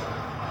 there's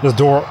the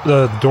door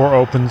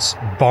opens,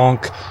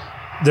 bonk.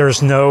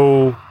 There's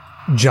no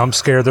jump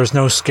scare. There's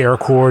no scare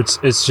chords.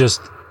 It's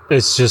just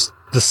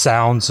the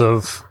sounds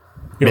of.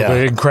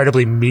 The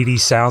incredibly meaty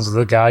sounds of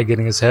the guy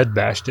getting his head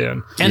bashed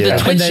in. And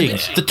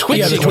the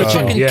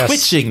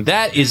twitching.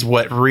 That is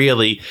what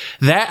really,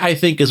 that I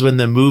think is when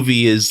the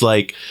movie is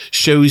like,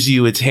 shows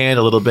you its hand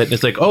a little bit. And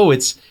it's like, oh,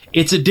 it's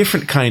a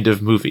different kind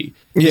of movie.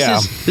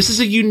 This is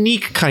a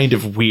unique kind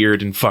of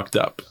weird and fucked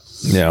up.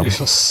 Yeah.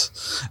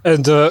 Yes.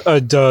 And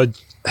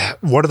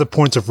one of the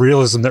points of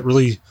realism that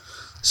really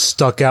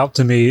stuck out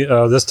to me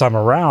this time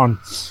around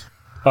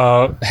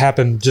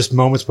happened just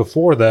moments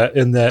before that,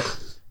 in that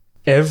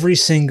every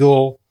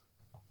single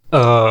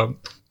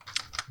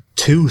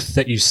tooth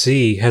that you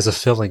see has a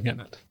filling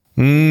in it.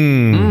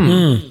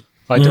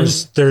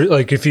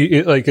 Like if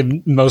you like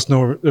in most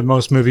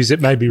movies,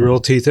 it may be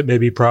real teeth, it may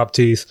be prop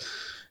teeth,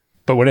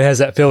 but when it has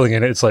that filling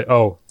in it, it's like,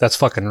 oh, that's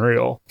fucking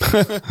real.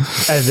 And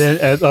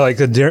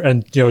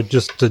then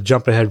just to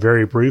jump ahead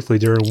very briefly,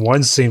 during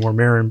one scene where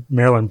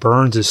Marilyn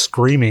Burns is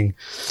screaming,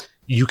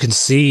 you can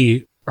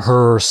see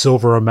her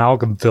silver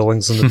amalgam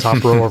fillings in the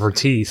top row of her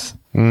teeth.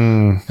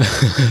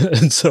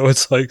 And so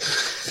it's like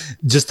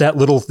just that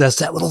little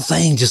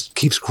thing just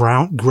keeps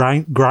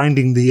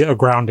grinding the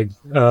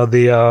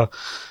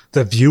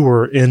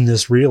viewer in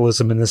this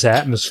realism, in this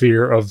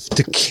atmosphere of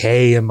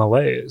decay and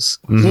malaise.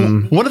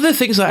 Mm-hmm. One of the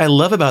things that I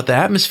love about the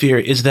atmosphere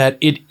is that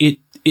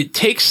it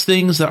takes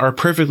things that are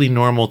perfectly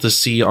normal to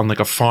see on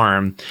like a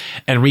farm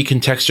and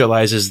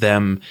recontextualizes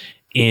them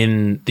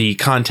in the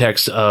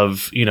context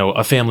of,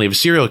 a family of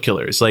serial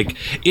killers. Like,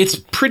 it's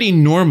pretty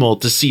normal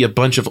to see a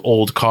bunch of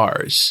old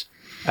cars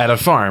at a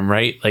farm,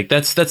 right? Like,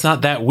 that's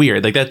not that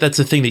weird. Like, that's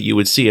a thing that you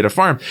would see at a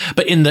farm.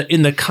 But in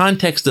the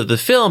context of the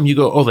film, you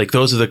go, oh, like,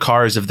 those are the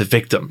cars of the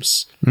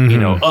victims,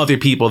 other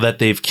people that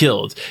they've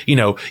killed.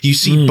 You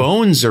see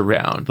bones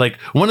around.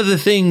 Like, one of the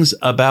things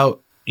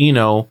about,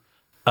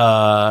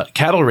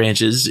 cattle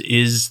ranches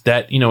is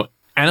that,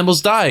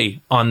 animals die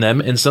on them,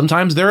 and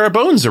sometimes there are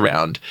bones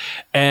around,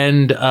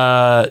 and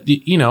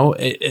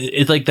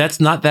it's like, that's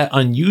not that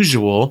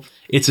unusual.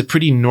 It's a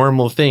pretty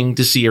normal thing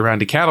to see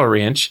around a cattle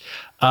ranch.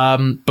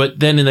 But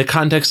then in the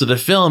context of the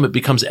film, it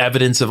becomes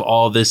evidence of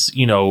all this,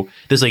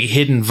 this like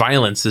hidden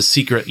violence, this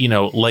secret,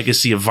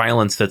 legacy of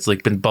violence that's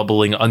like been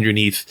bubbling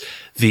underneath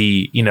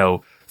the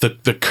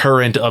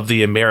current of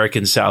the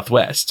American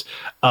Southwest.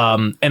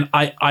 And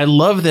I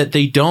love that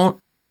they don't,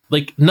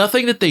 like,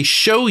 nothing that they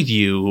show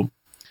you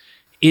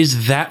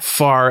is that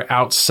far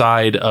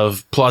outside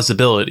of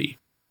plausibility,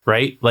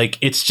 right? Like,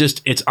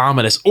 it's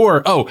ominous.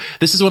 Or,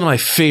 this is one of my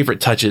favorite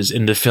touches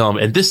in the film,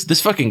 and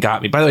this fucking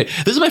got me. By the way,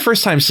 this is my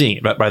first time seeing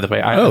it, by the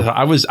way.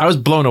 I was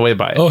blown away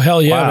by it. Oh,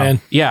 hell yeah, man.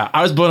 Yeah,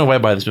 I was blown away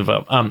by this movie.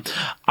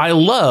 I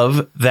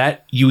love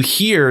that you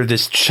hear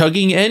this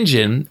chugging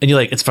engine, and you're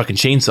like, it's fucking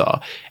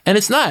Chainsaw. And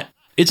it's not.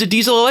 It's a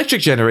diesel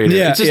electric generator.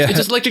 Yeah, it's just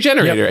an electric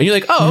generator. Yep. And you're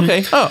like,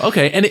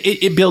 okay. And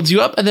it builds you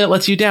up, and then it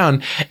lets you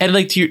down. And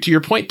like to your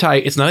point, Ty,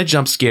 it's not a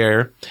jump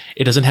scare.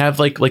 It doesn't have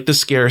like the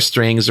scare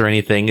strings or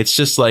anything. It's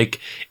just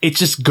like, it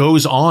just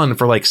goes on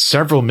for like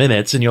several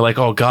minutes, and you're like,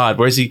 oh God,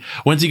 when's he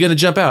going to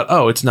jump out?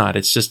 Oh, it's not.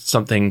 It's just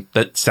something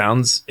that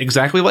sounds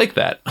exactly like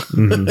that.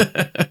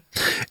 Mm-hmm.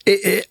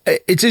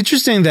 It's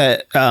interesting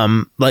that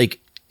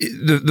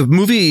the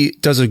movie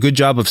does a good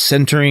job of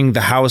centering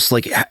the house,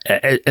 like,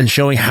 and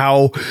showing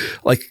how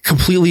like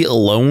completely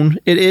alone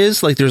it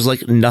is. Like, there's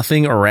like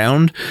nothing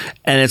around,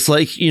 and it's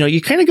like, you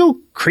kind of go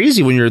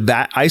crazy when you're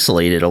that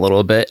isolated a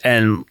little bit.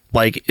 And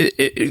like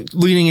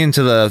leading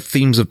into the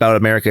themes about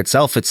America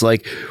itself, it's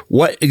like,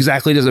 what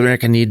exactly does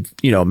America need,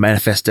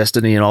 manifest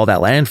destiny and all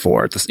that land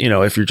for?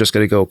 If you're just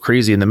going to go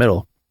crazy in the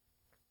middle.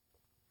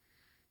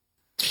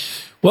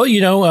 Well,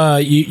 you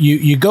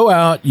go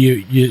out,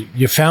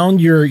 you found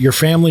your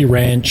family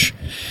ranch,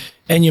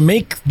 and you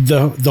make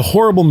the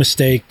horrible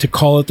mistake to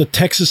call it the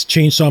Texas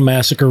Chainsaw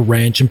Massacre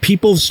Ranch, and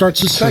people start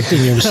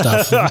suspecting you of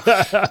stuff.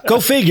 Go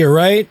figure,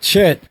 right?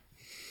 Shit.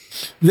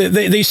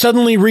 they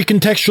suddenly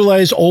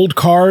recontextualize old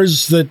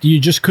cars that you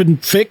just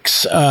couldn't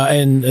fix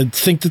and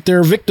think that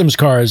they're victims'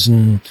 cars,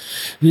 and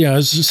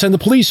send the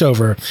police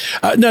over.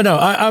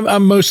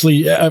 I'm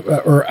mostly,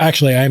 or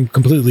actually, I'm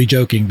completely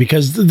joking,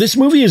 because this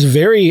movie is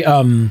very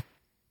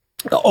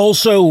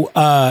also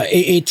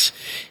it's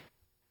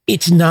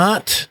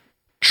not.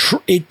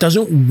 It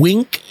doesn't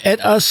wink at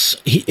us.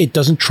 It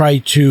doesn't try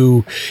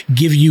to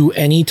give you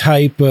any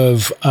type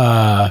of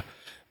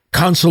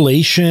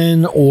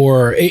consolation,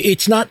 or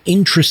it's not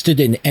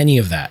interested in any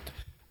of that.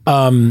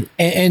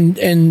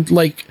 And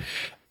like,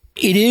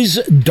 it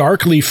is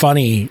darkly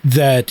funny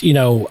that,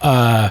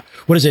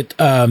 what is it?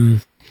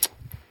 The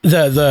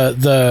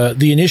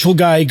initial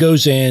guy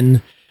goes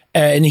in,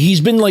 and he's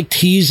been like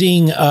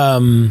teasing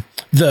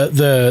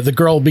the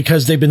girl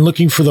because they've been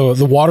looking for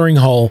the watering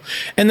hole,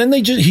 and then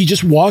he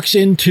just walks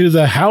into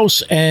the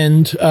house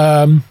and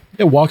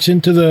walks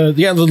into the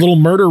little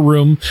murder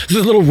room,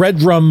 the little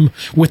red room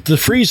with the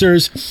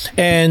freezers,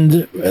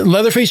 and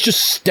Leatherface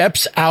just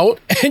steps out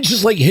and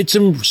just like hits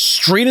him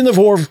straight in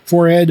the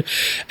forehead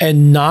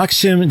and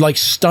knocks him, like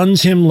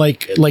stuns him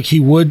like he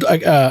would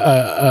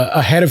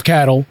a head of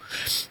cattle.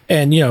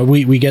 And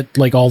we get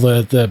like all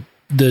the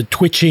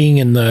twitching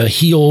and the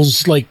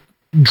heels like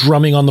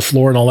drumming on the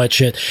floor and all that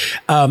shit.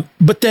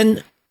 But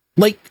then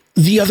like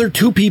the other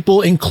two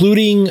people,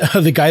 including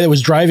the guy that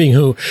was driving,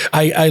 who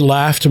I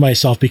laughed to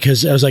myself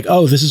because I was like,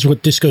 oh, this is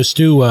what Disco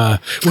Stew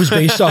was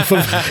based off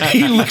of.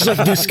 He looks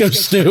like Disco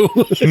Stew.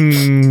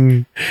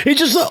 It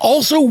just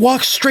also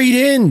walks straight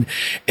in,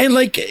 and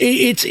like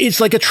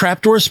it's like a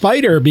trapdoor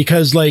spider,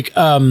 because like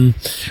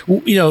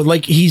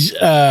like he's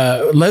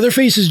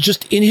Leatherface is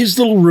just in his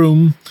little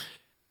room,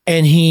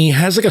 and he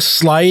has like a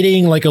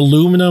sliding like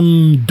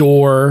aluminum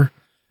door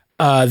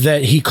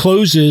that he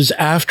closes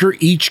after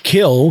each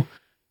kill.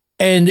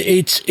 And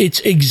it's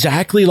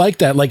exactly like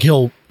that. Like,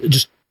 he'll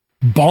just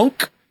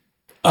bonk,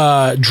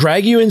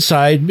 drag you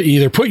inside,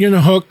 either put you in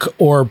a hook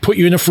or put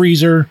you in a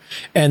freezer,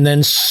 and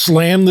then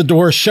slam the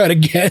door shut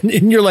again.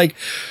 And you're like,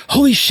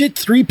 holy shit,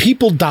 3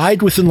 people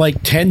died within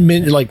like 10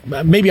 minutes. Like,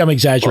 maybe I'm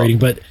exaggerating,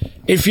 but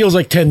it feels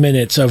like 10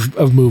 minutes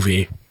of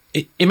movie.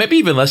 It might be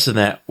even less than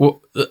that.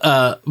 Well,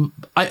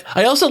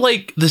 I also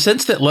like the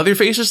sense that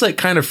Leatherface is like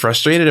kind of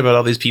frustrated about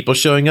all these people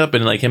showing up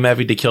and like him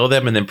having to kill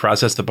them and then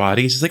process the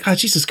bodies. He's like, oh,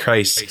 Jesus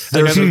Christ.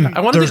 Like,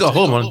 I wanted to go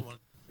home.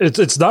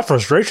 It's not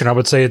frustration. I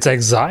would say it's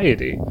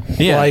anxiety.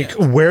 Yeah. Like,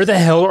 where the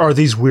hell are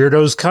these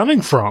weirdos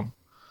coming from?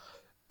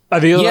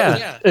 I mean,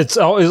 it's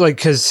always like,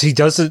 because he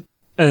doesn't,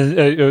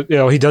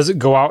 he doesn't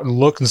go out and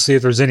look and see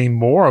if there's any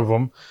more of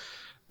them.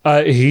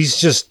 He's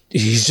just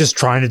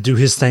trying to do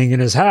his thing in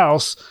his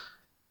house.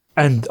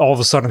 And all of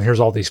a sudden,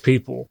 here's all these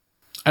people.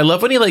 I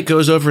love when he like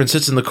goes over and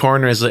sits in the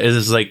corner as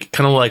like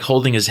kind of like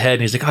holding his head,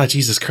 and he's like, "Oh,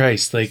 Jesus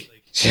Christ!" Like,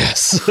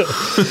 yes,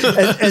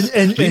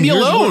 and leave me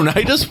alone.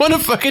 I just want to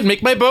fucking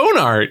make my bone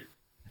art.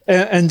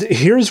 And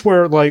here's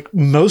where like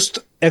most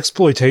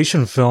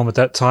exploitation film at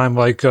that time,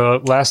 like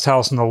Last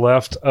House on the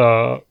Left,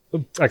 I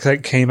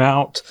think came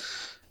out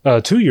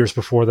 2 years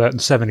before that in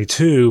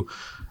 '72.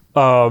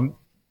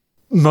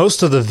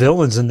 Most of the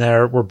villains in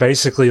there were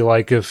basically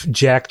like if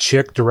Jack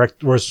Chick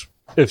directed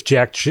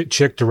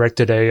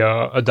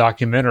a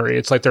documentary.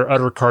 It's like they're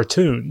utter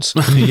cartoons.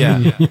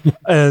 Yeah.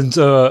 And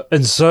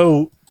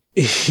so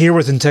here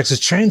within Texas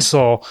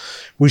Chainsaw,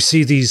 we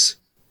see these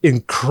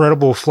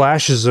incredible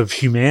flashes of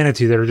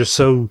humanity that are just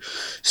so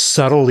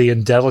subtly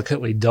and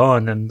delicately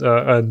done. And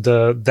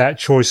that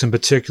choice in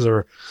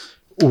particular,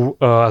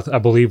 I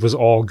believe, was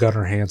all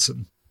Gunnar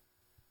Hansen.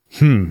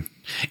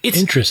 It's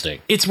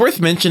interesting. It's worth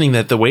mentioning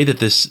that the way that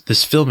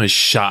this film is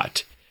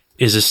shot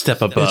is a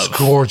step above. It's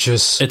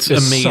gorgeous. It's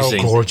amazing.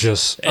 So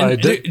gorgeous.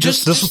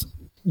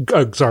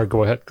 Sorry,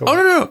 go ahead.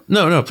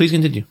 No, please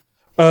continue.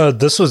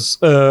 This was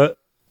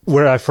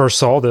where I first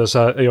saw this.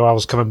 I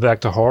was coming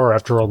back to horror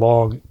after a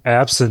long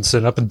absence,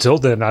 and up until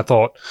then, I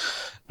thought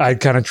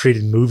I'd kind of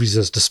treated movies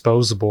as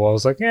disposable. I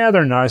was like, yeah,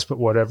 they're nice, but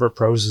whatever.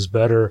 Prose is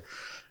better.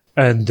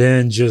 And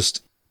then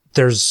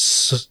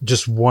there's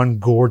just one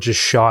gorgeous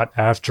shot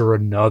after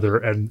another,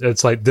 and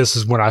it's like this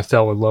is when I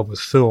fell in love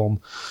with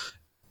film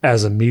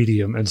as a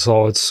medium and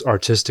saw its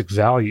artistic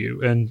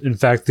value. And in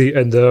fact,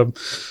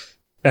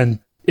 and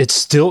it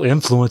still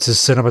influences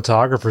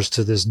cinematographers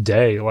to this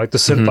day. Like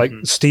like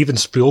Steven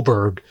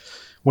Spielberg,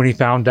 when he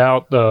found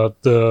out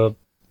the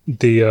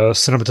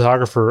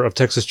cinematographer of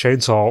Texas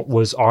Chainsaw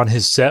was on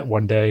his set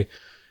one day,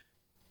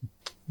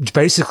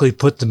 basically I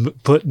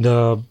think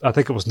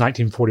it was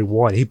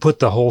 1941. He put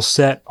the whole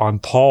set on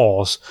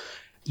pause,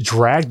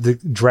 dragged the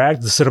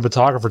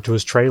cinematographer to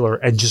his trailer,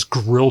 and just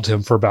grilled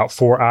him for about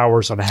 4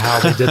 hours on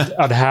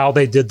how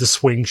they did the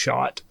swing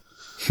shot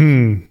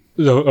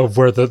of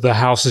where the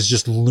house is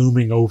just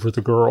looming over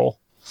the girl.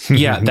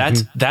 Yeah,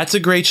 that's a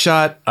great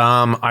shot.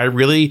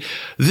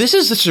 This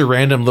is such a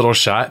random little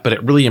shot, but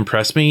it really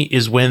impressed me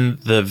is when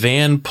the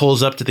van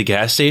pulls up to the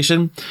gas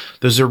station.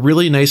 There's a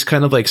really nice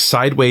kind of like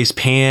sideways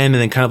pan and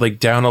then kind of like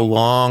down a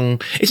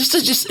long.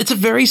 It's a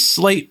very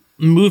slight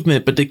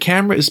movement, but the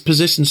camera is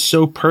positioned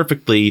so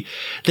perfectly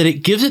that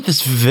it gives it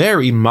this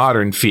very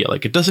modern feel.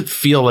 Like it doesn't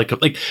feel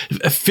like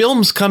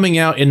films coming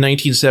out in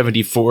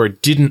 1974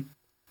 didn't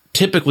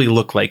typically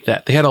look like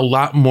that. They had a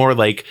lot more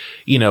like,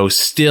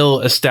 still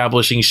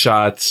establishing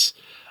shots,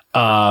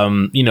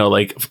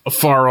 like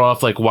far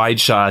off, like wide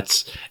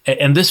shots.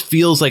 And this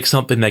feels like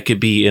something that could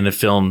be in a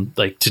film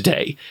like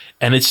today.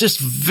 And it's just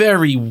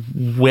very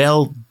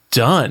well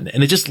done.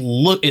 And it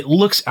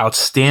looks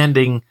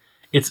outstanding.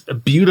 It's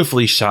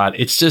beautifully shot.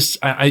 It's just,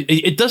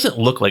 it doesn't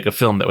look like a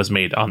film that was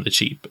made on the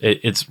cheap.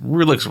 It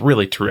looks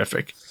really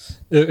terrific.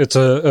 It's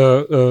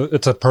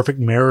a perfect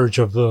marriage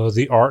of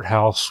the art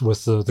house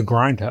with the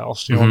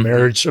grindhouse. A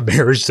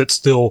marriage that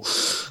still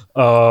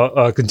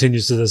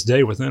continues to this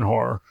day within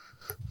horror.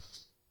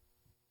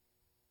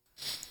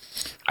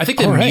 I think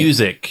the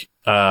music,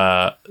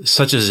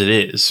 such as it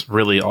is,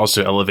 really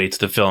also elevates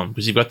the film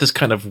because you've got this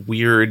kind of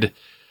weird,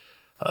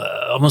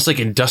 almost like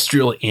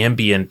industrial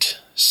ambient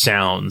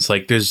sounds.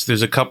 Like there's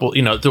a couple,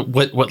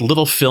 what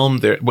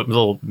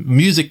little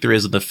music there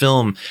is in the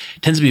film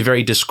tends to be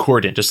very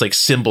discordant, just like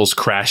cymbals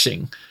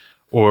crashing,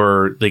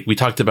 or like we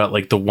talked about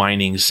like the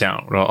whining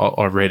sound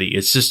already.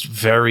 It's just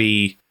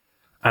very,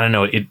 I don't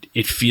know.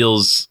 It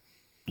feels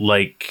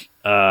like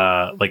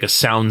a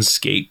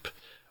soundscape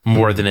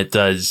more than it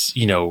does,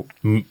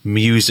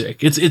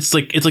 music. It's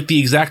like the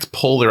exact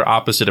polar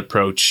opposite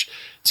approach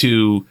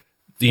to,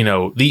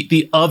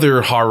 the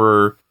other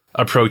horror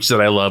approach that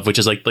I love, which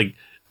is like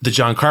the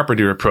John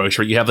Carpenter approach,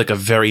 where you have like a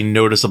very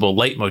noticeable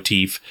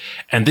leitmotif.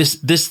 And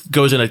this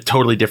goes in a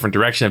totally different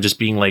direction of just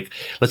being like,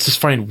 let's just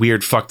find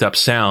weird, fucked up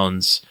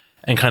sounds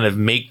and kind of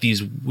make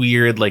these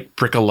weird, like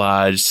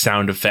bricolage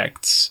sound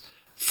effects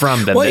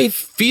from them that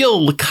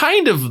feel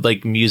kind of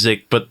like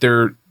music, but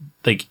they're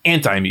like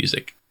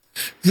anti-music.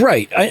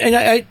 Right.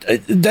 I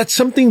that's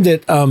something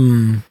that,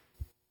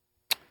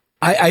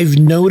 I've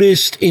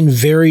noticed in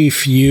very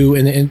few,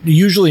 and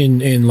usually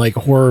in like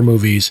horror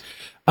movies,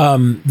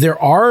 there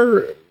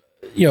are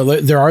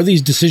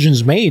these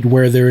decisions made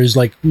where there is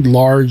like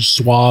large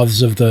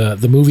swaths of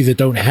the movie that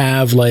don't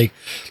have like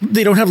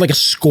a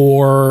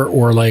score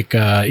or like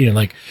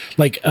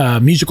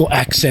musical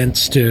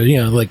accents to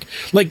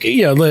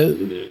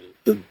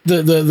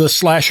the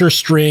slasher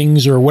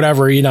strings or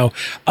whatever,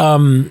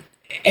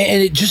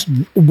 and it just,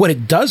 what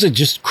it does, it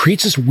just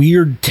creates this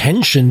weird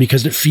tension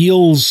because it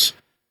feels,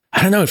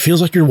 I don't know, it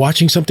feels like you're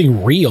watching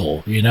something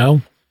real,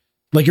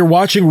 like you're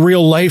watching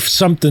real life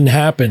something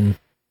happen.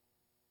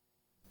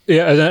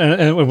 Yeah,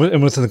 and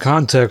within the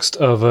context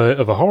of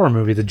a horror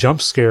movie, the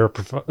jump scare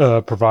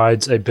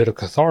provides a bit of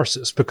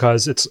catharsis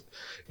because it's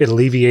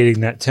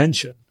alleviating that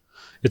tension.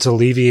 It's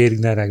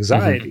alleviating that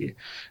anxiety.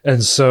 Mm-hmm.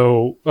 And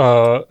so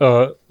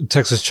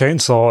Texas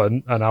Chainsaw,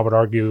 and I would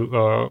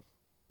argue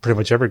pretty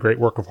much every great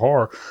work of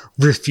horror,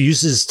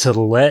 refuses to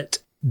let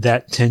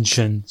that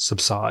tension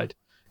subside.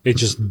 It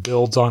just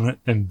builds on it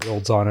and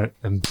builds on it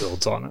and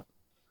builds on it.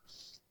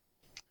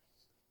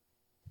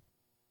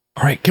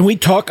 All right, can we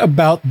talk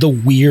about the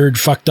weird,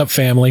 fucked up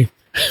family?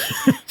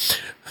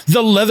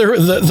 The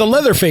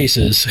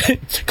Leatherfaces,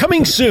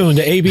 coming soon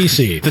to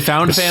ABC. The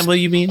Found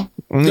Family, you mean?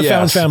 The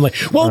Found Family.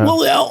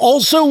 Well,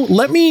 also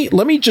let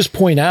me just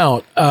point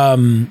out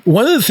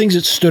one of the things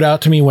that stood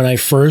out to me when I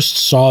first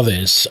saw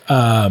this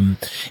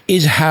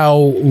is how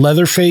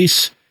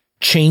Leatherface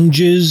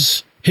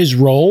changes his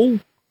role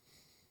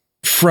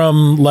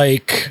from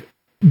like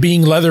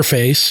being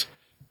Leatherface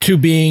to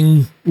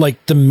being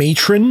like the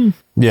matron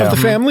of the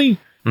family.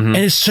 Mm-hmm.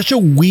 And it's such a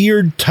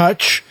weird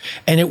touch,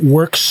 and it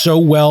works so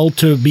well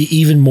to be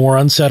even more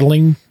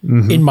unsettling,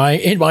 in my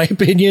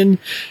opinion,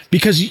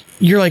 because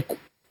you're like,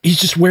 he's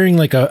just wearing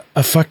like a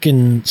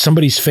fucking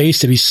somebody's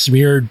face that he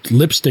smeared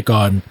lipstick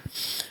on.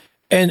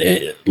 And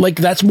like,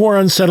 that's more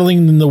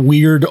unsettling than the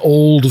weird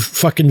old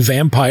fucking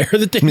vampire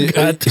that they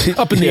got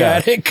up in the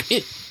attic.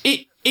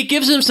 It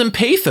gives him some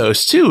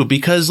pathos too,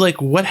 because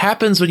like what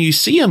happens when you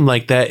see him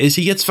like that is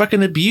he gets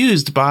fucking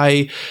abused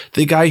by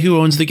the guy who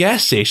owns the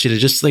gas station. It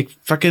just like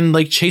fucking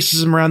like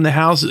chases him around the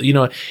house,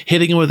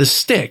 hitting him with a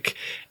stick.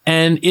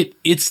 And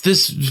it's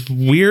this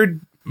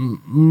weird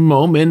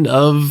moment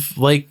of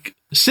like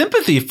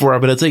sympathy for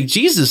him, but it's like,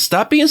 Jesus,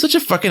 stop being such a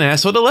fucking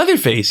asshole to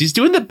Leatherface. He's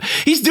doing the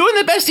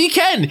best he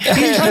can.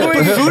 He's trying to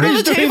put food on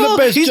the table.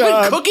 He's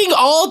been cooking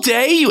all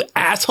day, you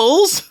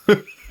assholes.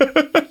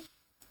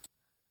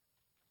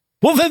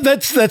 Well,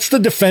 that's the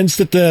defense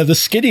that the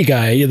skitty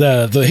guy,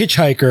 the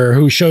hitchhiker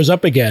who shows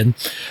up again,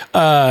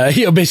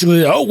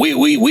 basically,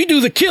 we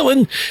do the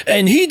killing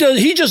and he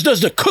just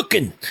does the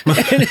cooking.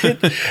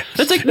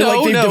 That's like,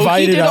 no, he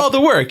did all the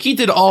work. He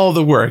did all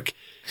the work.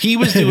 He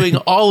was doing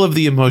all of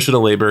the emotional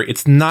labor.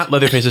 It's not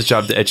Leatherface's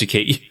job to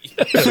educate you.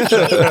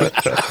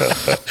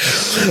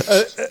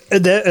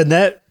 And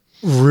that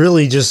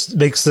really just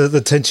makes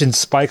the tension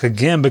spike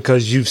again,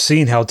 because you've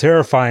seen how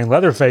terrifying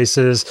Leatherface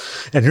is,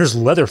 and here's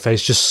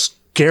Leatherface just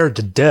scared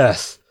to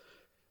death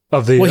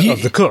of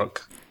the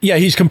cook. Yeah,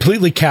 he's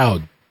completely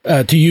cowed.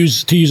 To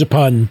use a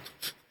pun.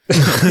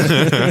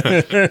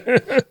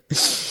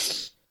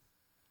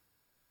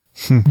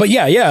 But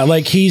yeah,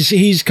 like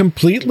he's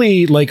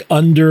completely like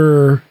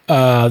under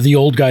the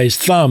old guy's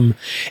thumb,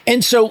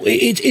 and so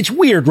it's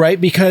weird,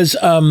 right? Because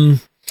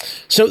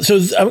so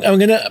I'm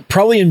gonna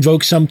probably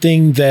invoke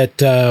something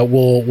that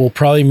will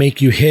probably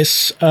make you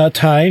hiss,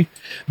 Ty.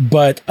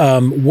 But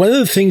one of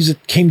the things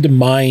that came to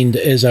mind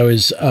as I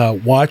was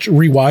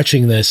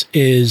rewatching this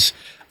is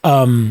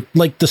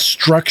like the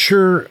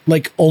structure,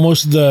 like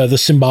almost the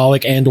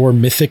symbolic and or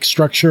mythic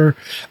structure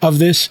of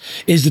this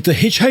is that the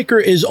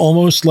hitchhiker is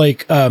almost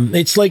like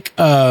it's like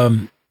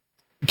Cabin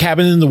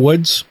in the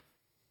Woods,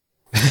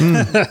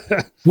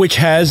 which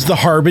has the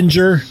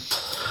harbinger.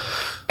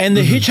 And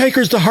the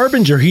hitchhiker's the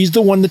harbinger. He's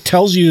the one that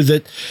tells you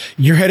that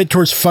you're headed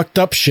towards fucked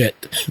up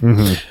shit.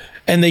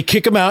 And they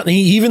kick him out, and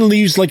he even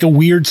leaves like a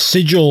weird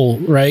sigil,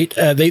 right?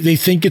 They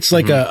think it's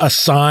like a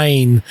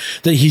sign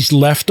that he's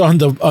left on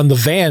the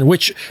van,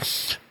 which,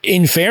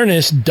 in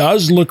fairness,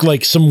 does look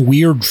like some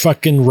weird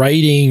fucking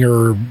writing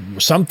or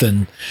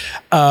something.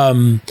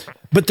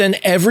 But then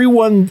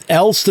everyone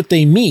else that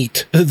they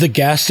meet, the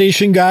gas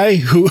station guy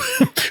who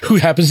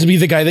happens to be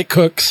the guy that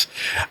cooks,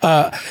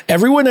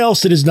 everyone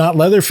else that is not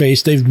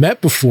Leatherface, they've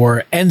met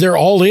before, and they're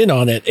all in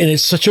on it. And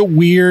it's such a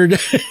weird,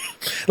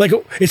 like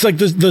it's like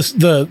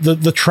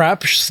the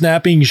trap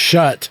snapping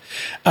shut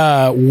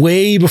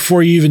way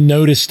before you even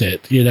noticed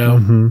it, you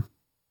know.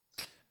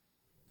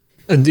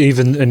 And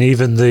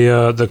even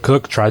the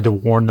cook tried to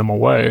warn them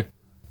away.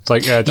 It's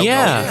like, don't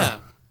know.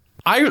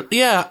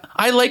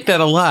 I like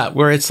that a lot,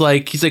 where it's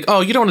like, he's like,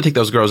 oh, you don't want to take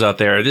those girls out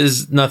there. It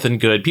is nothing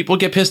good. People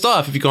get pissed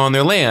off if you go on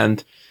their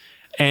land.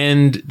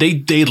 And they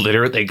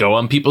go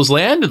on people's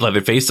land, and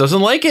Leatherface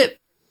doesn't like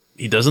it.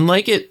 He doesn't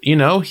like it. You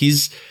know,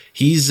 he's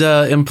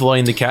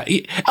employing the cat.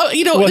 The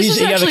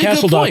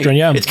castle doctrine.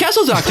 Yeah, it's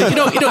castle doctrine. You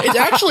know, it's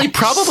actually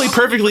probably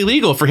perfectly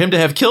legal for him to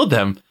have killed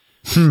them.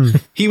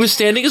 He was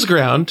standing his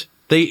ground.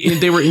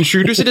 They were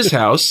intruders at his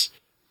house.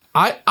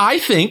 I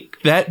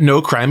think that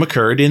no crime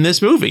occurred in this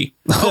movie.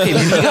 Okay,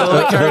 maybe he got a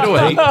little carried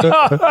away.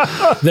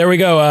 There we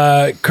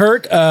go,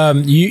 Kurt.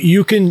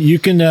 You can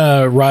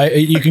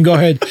go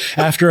ahead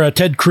after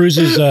Ted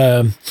Cruz's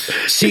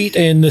seat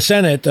in the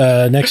Senate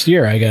next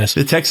year, I guess.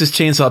 The Texas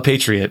Chainsaw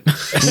Patriot,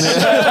 basically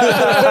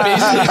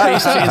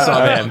face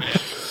Chainsaw Man.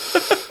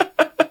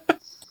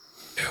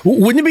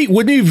 Wouldn't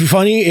it be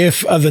funny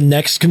if the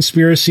next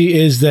conspiracy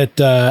is that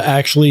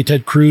actually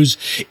Ted Cruz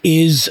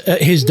is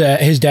his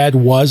dad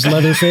was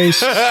Leatherface?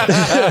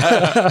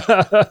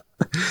 But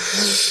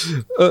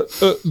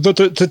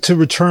to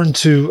return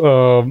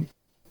to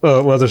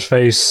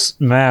Leatherface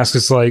mask,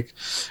 it's like,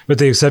 with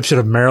the exception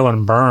of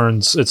Marilyn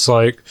Burns, it's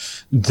like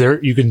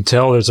you can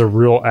tell there's a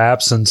real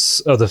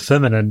absence of the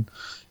feminine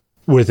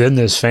within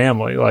this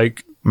family.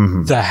 Like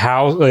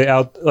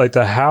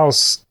the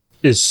house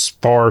is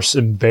sparse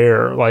and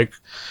bare, like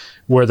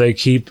where they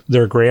keep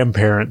their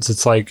grandparents.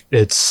 It's like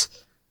it's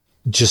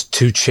just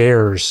two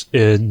chairs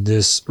in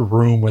this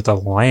room with a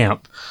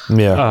lamp.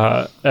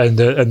 Yeah, and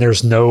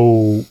there's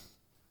no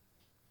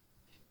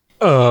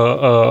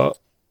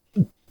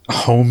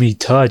homey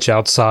touch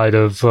outside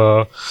of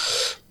the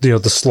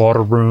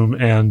slaughter room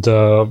and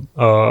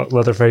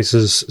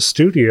Leatherface's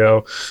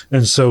studio,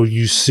 and so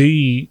you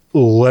see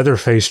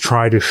Leatherface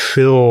try to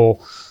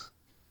fill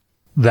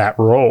that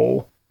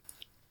role.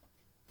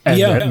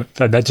 And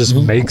that just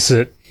makes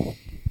it.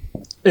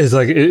 It's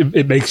like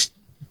it makes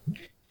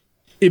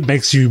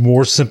you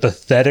more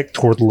sympathetic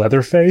toward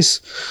Leatherface,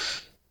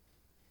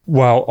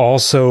 while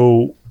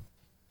also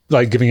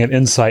like giving an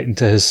insight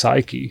into his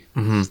psyche.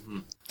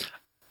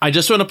 I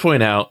just want to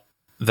point out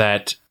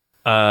that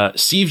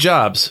Steve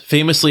Jobs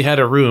famously had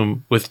a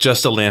room with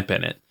just a lamp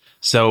in it,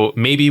 so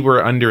maybe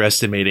we're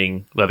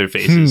underestimating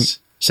Leatherface's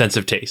sense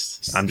of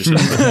taste. I'm just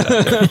going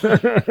to put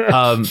that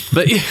out.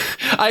 But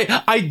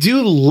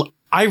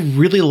I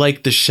really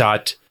like the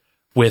shot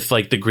with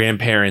like the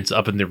grandparents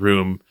up in the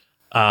room,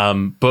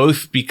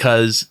 both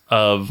because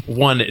of,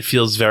 one, it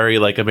feels very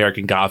like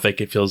American Gothic.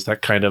 It feels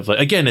that kind of like,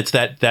 again, it's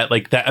that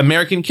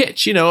American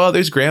kitsch, you know, oh,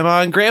 there's grandma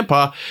and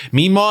grandpa,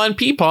 Meemaw and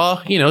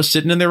Peepaw, you know,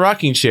 sitting in their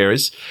rocking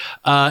chairs.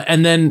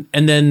 And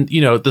then,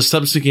 you know, the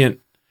subsequent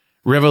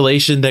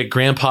revelation that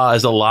grandpa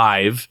is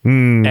alive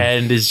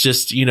and is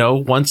just, you know,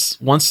 wants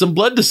some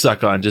blood to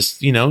suck on.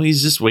 Just, you know,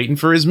 he's just waiting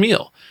for his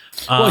meal.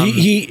 Well,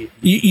 he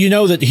you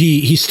know that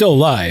he's still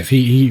alive.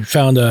 He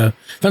found a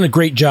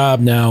great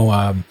job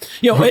now.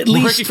 You know, at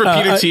least working for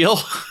Peter Thiel.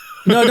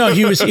 No,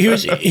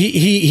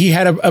 he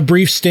had a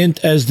brief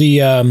stint as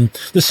the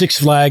Six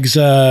Flags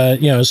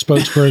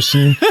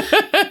spokesperson.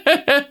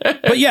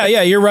 But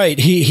yeah, you're right.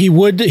 He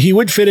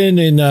would fit in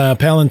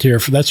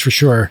Palantir, that's for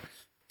sure.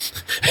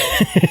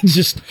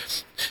 Just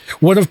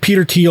one of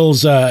Peter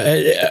Thiel's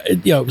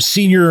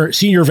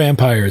senior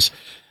vampires.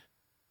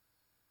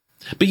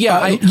 But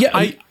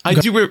I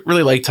do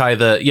really like, Ty,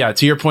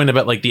 to your point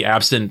about like the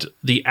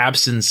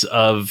absence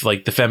of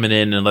like the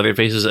feminine and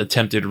Leatherface's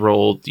attempted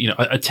role, you know,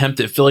 attempt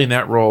at filling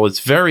that role.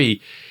 It's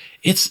very,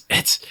 it's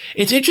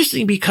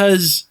interesting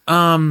because,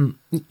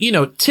 you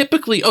know,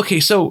 typically, okay,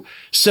 so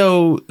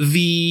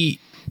the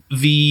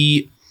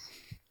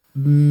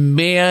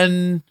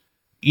man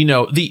you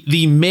know,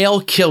 the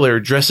male killer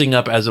dressing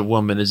up as a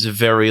woman is a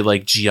very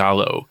like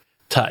giallo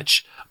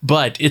touch,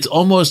 but it's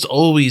almost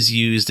always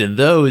used in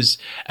those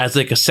as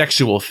like a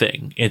sexual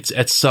thing. It's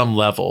at some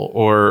level,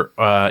 or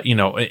you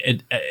know,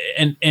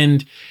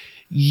 and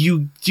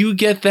you do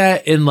get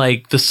that in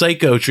like the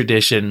Psycho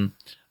tradition,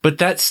 but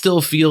that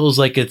still feels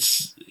like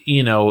it's,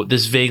 you know,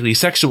 this vaguely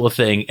sexual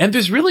thing. And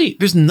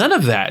there's none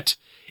of that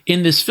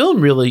in this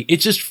film, really. It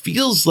just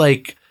feels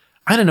like,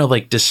 I don't know,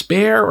 like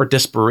despair or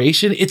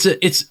desperation. It's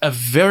a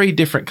very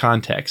different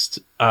context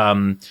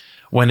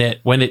when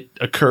it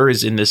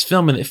occurs in this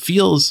film, and it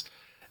feels,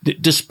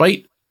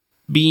 despite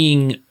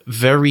being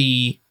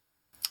very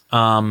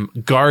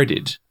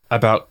guarded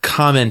about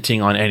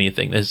commenting on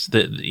anything,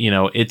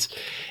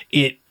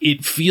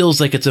 it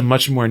feels like it's a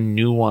much more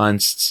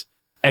nuanced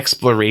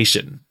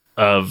exploration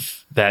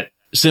of that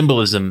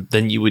symbolism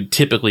than you would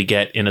typically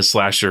get in a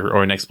slasher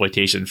or an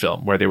exploitation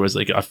film, where there was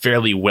like a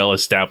fairly well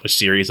established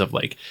series of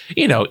like,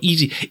 you know,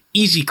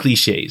 easy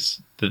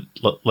cliches,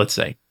 let's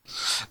say.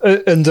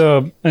 And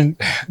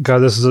God,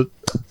 this is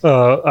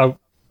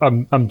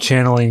I'm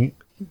channeling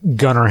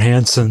Gunnar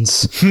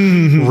Hansen's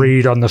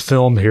read on the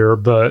film here,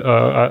 but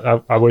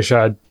I wish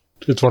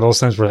it's one of those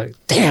things where like,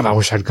 damn, I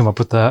wish I'd come up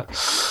with that.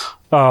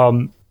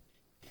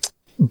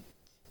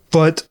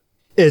 But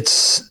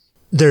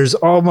there's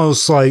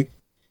almost like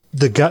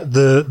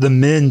the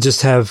men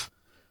just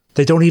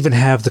they don't even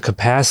have the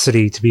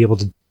capacity to be able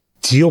to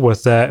deal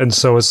with that. And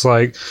so it's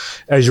like,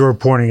 as you were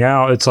pointing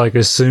out, it's like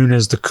as soon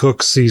as the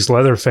cook sees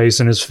Leatherface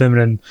in his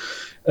feminine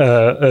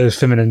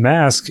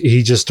mask,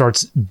 he just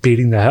starts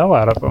beating the hell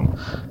out of him.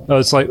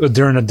 It's like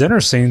during a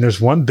dinner scene,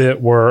 there's one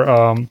bit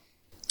where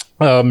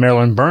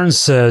Marilyn Burns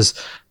says,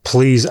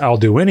 "Please, I'll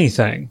do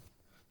anything."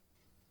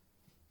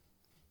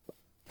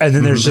 And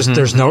then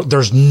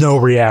there's no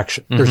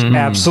reaction. There's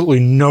absolutely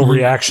no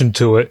reaction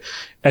to it.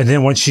 And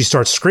then when she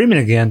starts screaming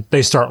again,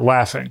 they start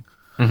laughing.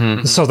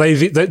 So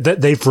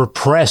they've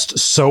repressed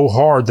so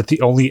hard that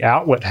the only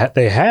outlet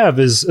they have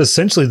is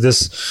essentially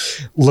this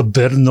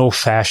libidinal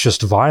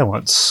fascist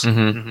violence.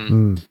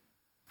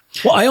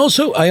 Well, I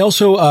also I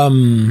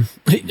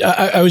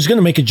was going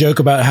to make a joke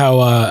about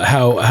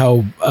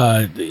how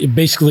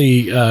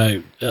basically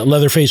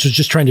Leatherface was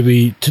just trying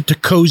to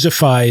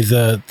cosify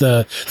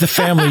the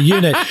family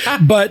unit,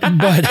 but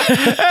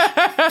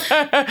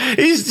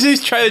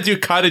he's trying to do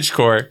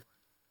cottagecore.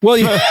 Well,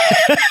 yeah.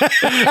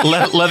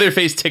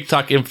 Leatherface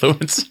TikTok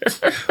influencer.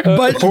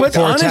 but for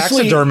honestly, a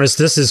taxidermist,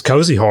 this is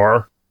cozy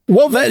horror.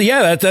 Well,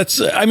 that's.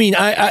 I mean,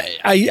 I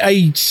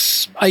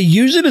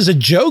use it as a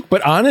joke,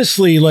 but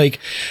honestly, like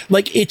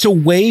it's a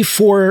way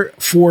for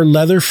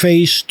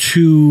Leatherface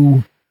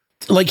to,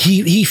 like,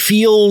 he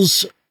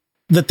feels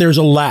that there's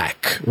a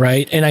lack,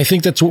 right? And I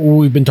think that's what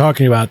we've been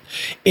talking about.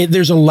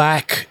 There's a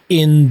lack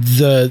in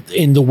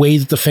the way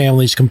that the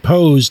family's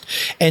composed,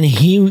 and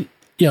he,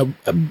 you know,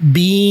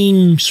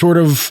 being sort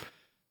of,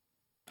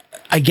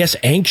 I guess,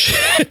 anxious.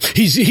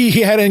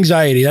 he had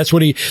anxiety. That's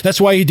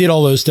why he did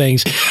all those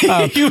things.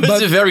 He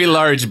was a very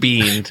large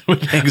being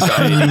with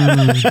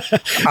anxiety.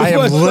 I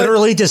am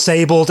literally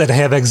disabled and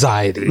have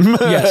anxiety.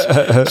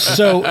 Yes.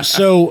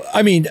 So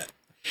I mean,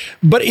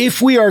 but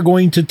if we are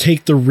going to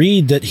take the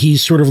read that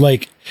he's sort of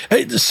like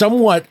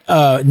somewhat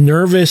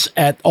nervous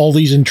at all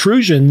these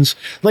intrusions,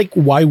 like,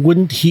 why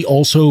wouldn't he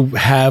also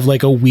have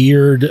like a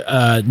weird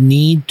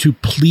need to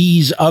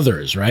please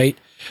others, right?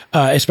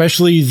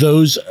 Especially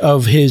those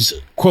of his,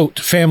 quote,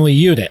 family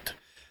unit,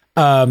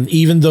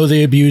 even though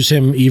they abuse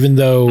him, even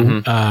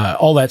though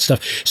all that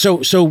stuff.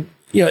 So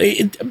you know,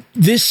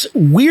 this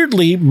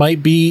weirdly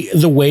might be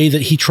the way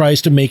that he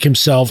tries to make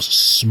himself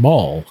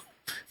small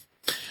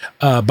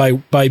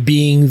by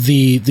being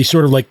the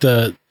sort of like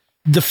the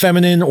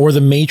feminine or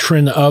the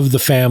matron of the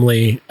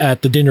family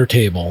at the dinner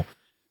table.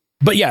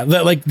 But yeah,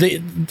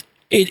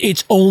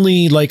 it's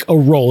only like a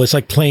role. It's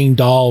like playing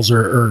dolls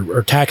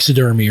or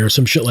taxidermy or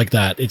some shit like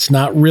that. It's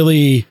not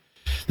really,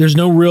 there's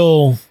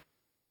no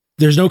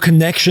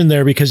connection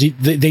there because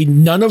they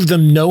none of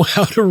them know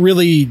how to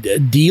really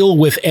deal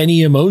with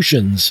any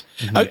emotions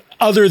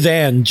other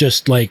than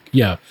just like,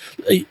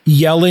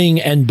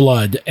 yelling and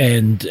blood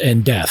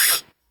and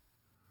death.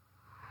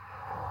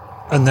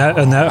 And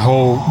that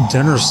whole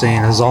dinner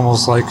scene is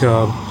almost like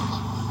a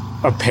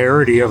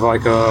parody of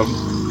like a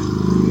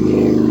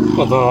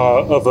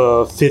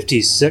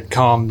 50s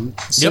sitcom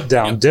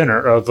sit-down dinner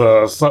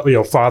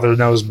of Father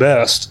Knows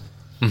Best.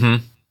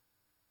 Mm-hmm.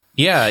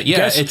 Yeah.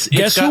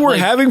 Guess who we're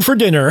having for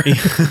dinner?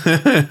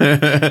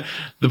 The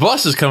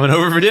boss is coming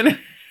over for dinner.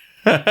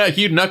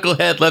 You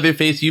knucklehead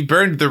Leatherface, you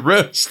burned the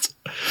roast.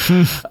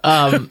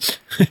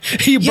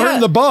 He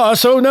burned the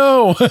boss. Oh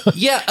no.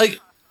 Yeah.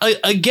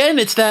 Again,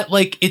 it's that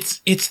like it's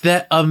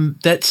that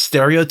that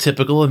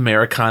stereotypical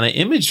Americana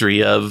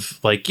imagery of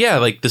like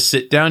the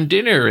sit down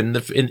dinner in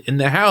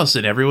the house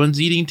and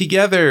everyone's eating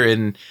together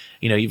and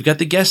you've got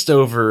the guest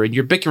over and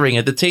you're bickering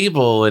at the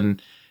table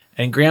and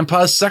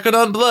grandpa's sucking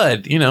on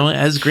blood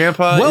as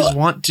grandpa is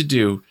wont to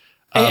do.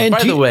 By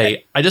the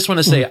way, I just want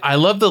to say, I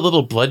love the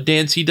little blood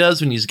dance he does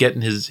when he's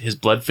getting his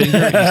blood finger.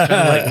 He's kind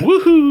of like,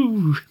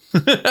 woohoo.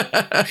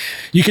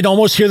 You can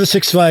almost hear the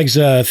Six Flags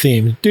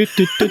theme.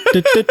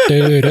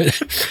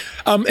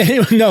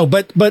 Anyway, no,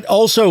 but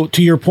also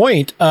to your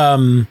point,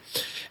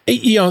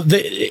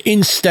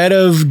 instead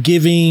of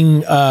giving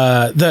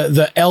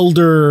the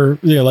elder,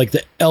 like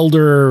the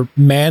elder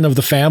man of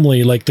the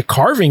family, like the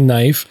carving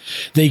knife,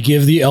 they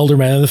give the elder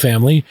man of the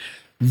family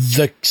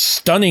the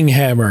stunning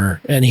hammer,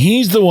 and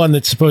he's the one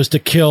that's supposed to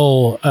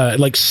kill,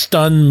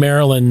 stun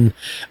Marilyn,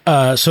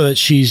 so that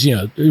she's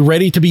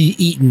ready to be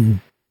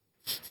eaten.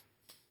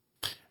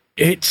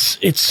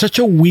 It's such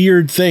a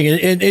weird thing,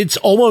 and it's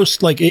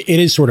almost like it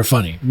is sort of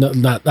funny. No,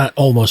 not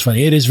almost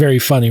funny. It is very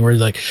funny. Where you're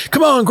like,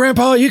 "Come on,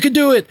 Grandpa, you can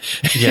do it."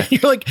 Yeah.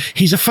 You're like,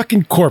 he's a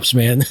fucking corpse,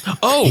 man.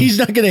 Oh, he's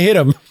not gonna hit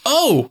him.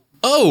 Oh,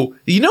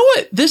 you know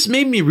what this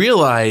made me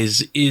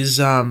realize is,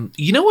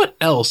 you know what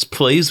else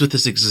plays with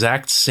this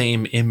exact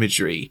same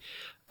imagery,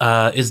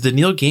 is the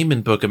Neil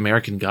Gaiman book,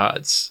 American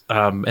Gods.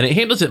 And it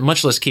handles it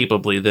much less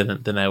capably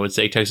than I would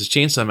say Texas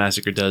Chainsaw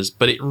Massacre does,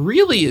 but it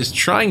really is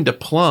trying to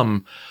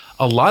plumb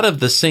a lot of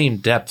the same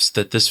depths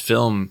that this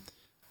film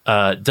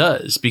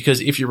does. Because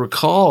if you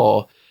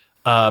recall,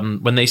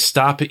 when they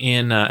stop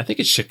in, I think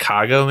it's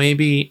Chicago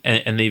maybe,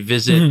 and they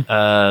visit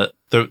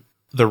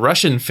the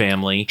Russian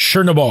family,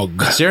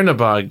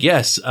 Chernobog,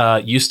 yes,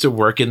 used to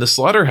work in the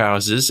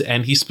slaughterhouses,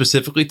 and he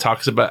specifically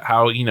talks about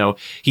how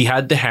he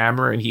had the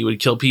hammer and he would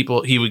kill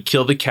people. He would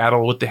kill the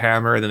cattle with the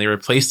hammer, and then they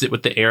replaced it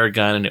with the air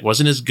gun, and it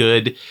wasn't as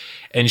good.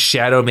 And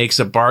Shadow makes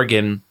a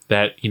bargain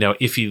that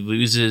if he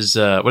loses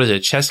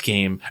chess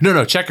game?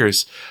 No,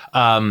 checkers.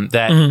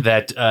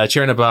 That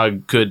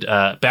Chernobog could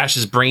bash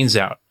his brains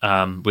out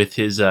with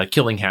his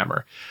killing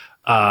hammer,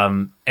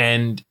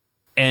 and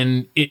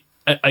it.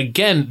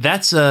 Again,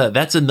 that's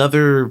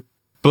another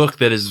book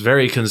that is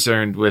very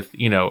concerned with,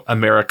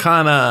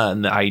 Americana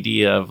and the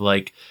idea of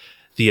like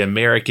the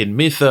American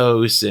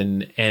mythos.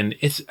 And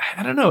it's,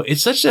 I don't know,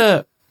 it's such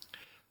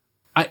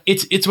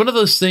it's one of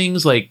those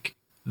things like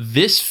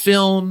this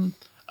film,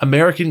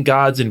 American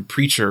Gods, and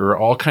Preacher are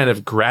all kind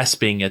of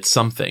grasping at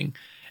something.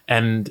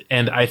 And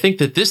I think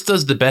that this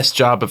does the best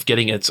job of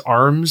getting its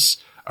arms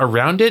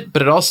around it,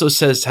 but it also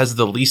has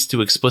the least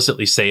to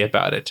explicitly say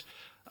about it.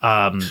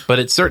 But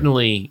it's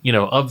certainly,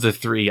 of the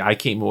three, I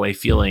came away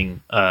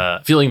feeling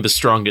the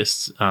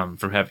strongest from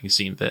having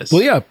seen this.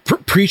 Well, yeah,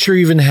 Preacher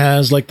even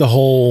has like the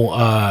whole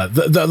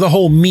the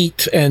whole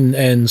meat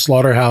and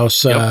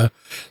slaughterhouse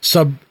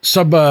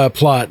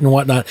subplot and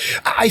whatnot.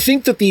 I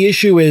think that the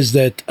issue is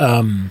that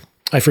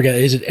I forget,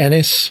 is it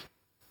Ennis?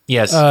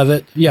 Yes.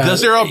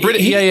 Those are all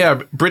British.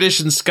 British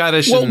and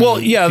Scottish. They're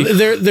not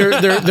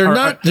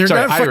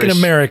fucking Irish.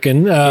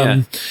 American.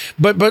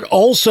 But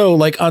also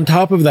like on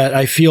top of that,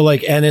 I feel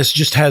like Ennis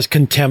just has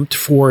contempt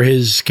for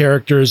his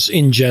characters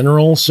in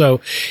general. So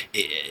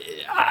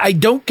I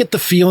don't get the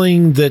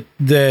feeling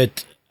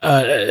that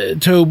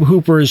Tobe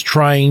Hooper is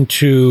trying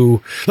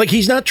to, like,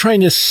 he's not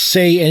trying to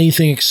say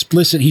anything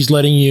explicit. He's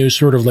letting you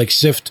sort of like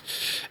sift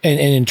and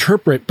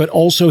interpret, but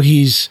also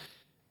he's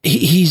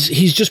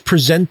just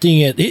presenting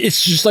it.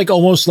 It's just like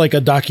almost like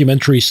a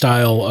documentary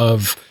style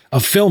of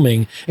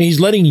filming, and he's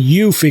letting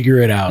you figure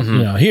it out.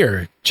 Mm-hmm.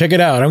 Here, check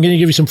it out. I'm going to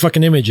give you some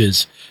fucking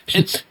images.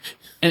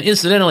 And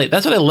incidentally,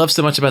 that's what I love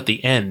so much about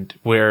the end,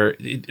 where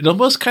it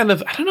almost kind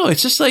of, I don't know,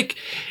 it's just like,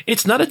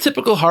 it's not a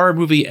typical horror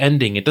movie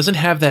ending. It doesn't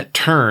have that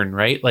turn,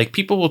 right? Like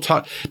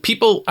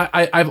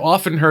I've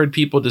often heard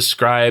people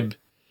describe,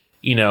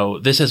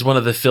 this as one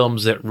of the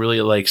films that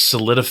really like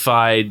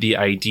solidified the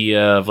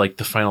idea of like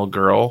the final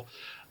girl.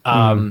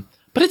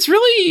 But it's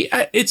really,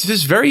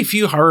 there's very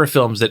few horror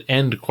films that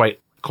end quite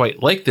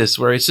like this,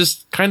 where it's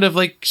just kind of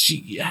like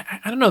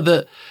I don't know,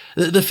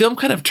 the film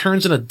kind of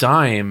turns on a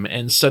dime,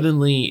 and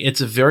suddenly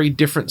it's a very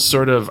different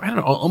sort of, I don't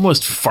know,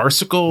 almost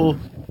farcical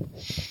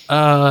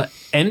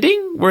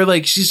ending, where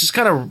like she's just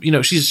kind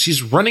of,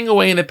 she's running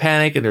away in a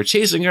panic and they're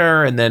chasing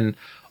her, and then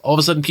all of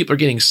a sudden people are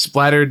getting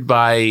splattered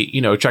by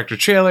tractor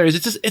trailers.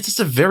 It's just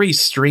a very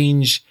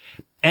strange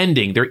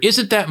ending. There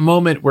isn't that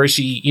moment where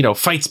she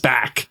fights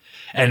back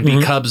and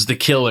becomes the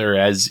killer,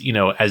 as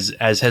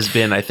has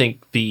been, I think,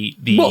 the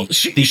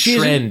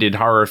trend in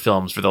horror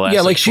films for the last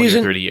 20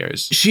 or 30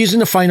 years. She's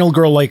in the final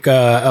girl like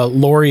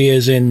Laurie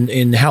is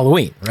in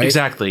Halloween, right?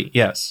 Exactly,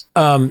 yes.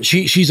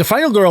 She's a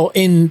final girl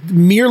in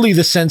merely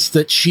the sense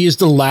that she is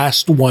the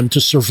last one to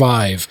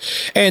survive.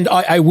 And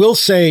I will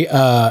say,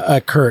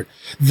 Kurt,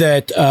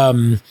 that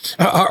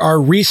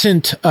our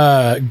recent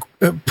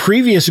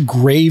previous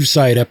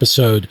Graveside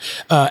episode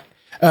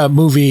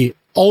movie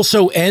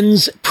also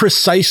ends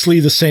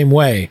precisely the same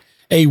way.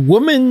 A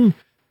woman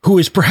who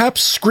is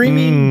perhaps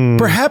screaming,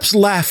 perhaps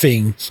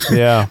laughing,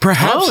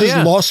 perhaps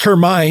has lost her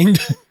mind.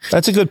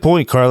 That's a good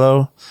point,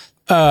 Carlo.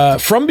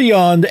 From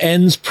Beyond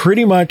ends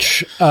pretty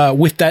much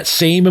with that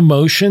same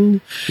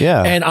emotion.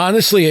 Yeah. And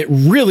honestly, it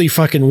really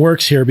fucking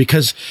works here,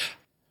 because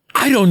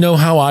I don't know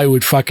how I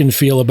would fucking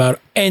feel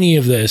about any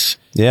of this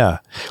Yeah.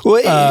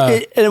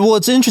 Well,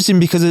 it's interesting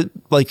because it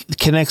like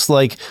connects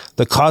like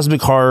the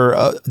cosmic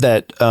horror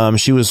that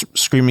she was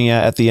screaming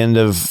at the end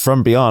of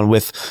From Beyond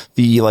with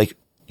the like,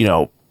 you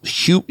know,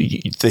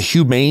 the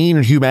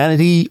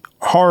humanity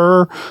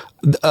horror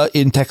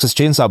in Texas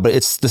Chainsaw, but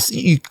it's this,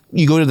 you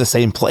go to the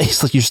same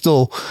place. Like you're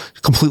still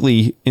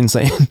completely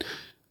insane.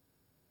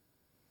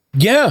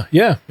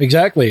 Yeah,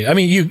 exactly. I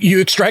mean, you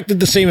extracted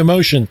the same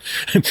emotion.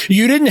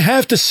 You didn't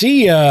have to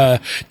see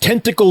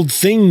tentacled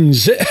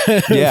things.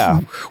 Yeah,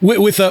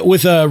 with a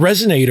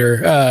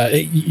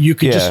resonator. You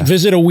could just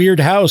visit a weird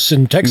house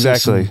in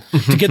Texas to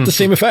get the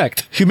same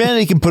effect.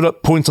 Humanity can put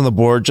up points on the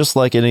board just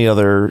like any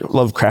other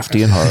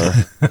Lovecraftian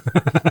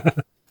horror.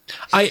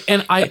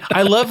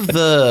 I love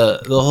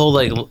the whole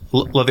like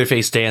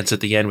Leatherface dance at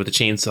the end with the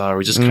chainsaw, where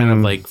he's just kind of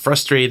like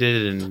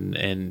frustrated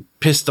and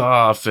pissed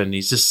off, and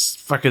he's just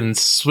fucking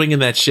swinging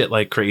that shit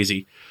like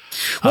crazy.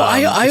 Well,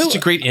 it's such a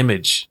great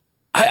image.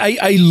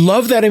 I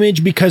love that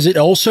image because it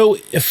also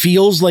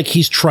feels like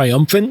he's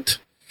triumphant,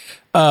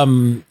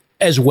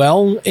 as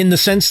well, in the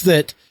sense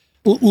that,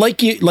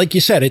 like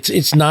you said,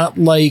 it's not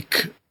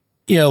like,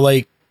 you know,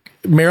 like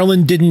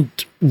Marilyn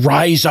didn't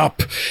rise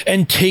up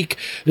and take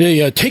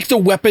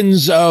the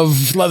weapons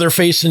of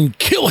Leatherface and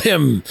kill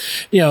him.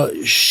 You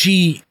know,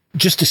 she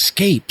just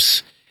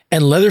escapes,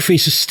 and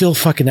Leatherface is still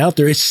fucking out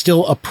there. It's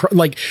still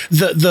like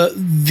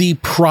the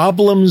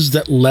problems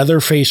that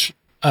Leatherface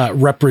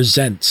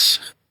represents,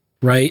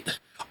 right?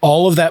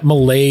 All of that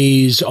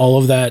malaise, all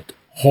of that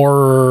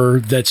horror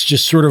that's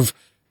just sort of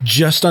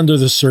just under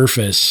the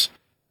surface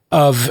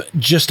of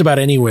just about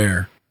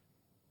anywhere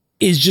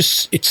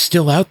it's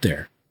still out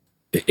there.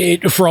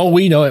 For all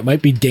we know, it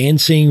might be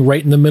dancing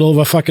right in the middle of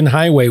a fucking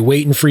highway,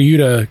 waiting for you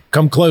to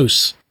come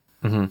close.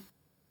 Mm-hmm.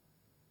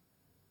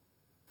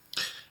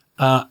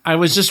 I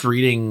was just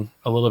reading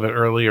a little bit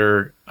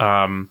earlier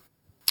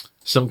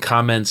some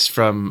comments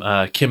from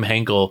Kim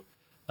Henkel,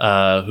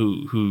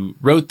 who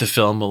wrote the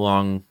film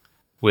along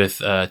with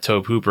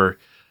Tobe Hooper,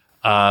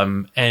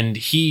 and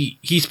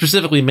he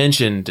specifically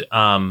mentioned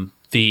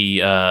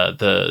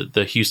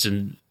the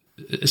Houston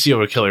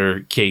serial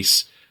killer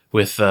case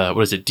with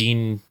what is it,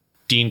 Dean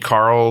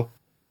Carl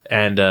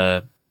and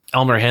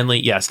Elmer Henley.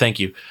 Yes, thank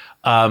you.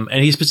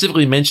 And he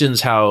specifically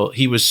mentions how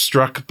he was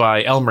struck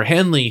by Elmer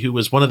Henley, who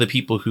was one of the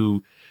people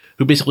who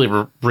basically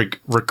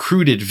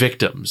recruited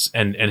victims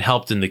and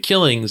helped in the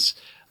killings.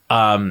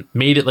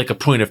 Made it like a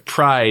point of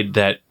pride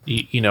that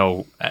he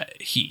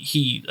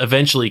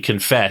eventually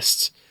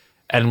confessed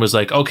and was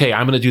like, okay,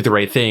 I'm going to do the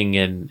right thing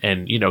and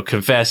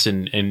confess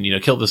and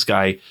kill this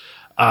guy.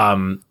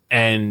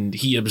 And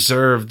he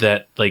observed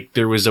that like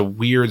there was a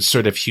weird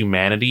sort of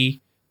humanity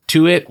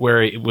to it,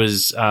 where it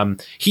was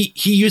he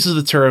uses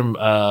the term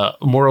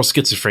moral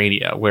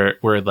schizophrenia,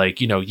 where like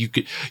you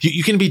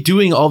can be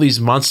doing all these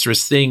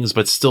monstrous things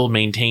but still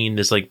maintain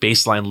this like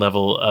baseline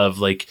level of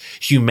like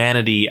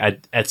humanity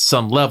at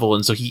some level.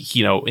 And so he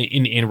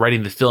in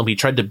writing the film, he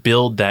tried to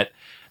build that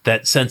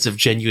sense of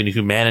genuine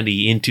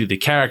humanity into the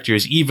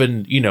characters,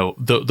 even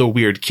the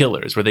weird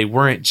killers, where they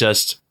weren't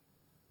just.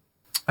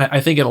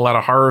 I think in a lot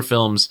of horror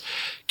films,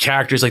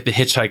 characters like the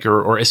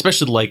hitchhiker, or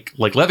especially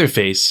like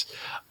Leatherface,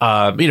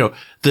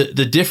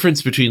 the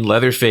difference between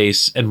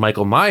Leatherface and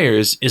Michael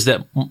Myers is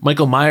that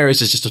Michael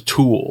Myers is just a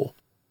tool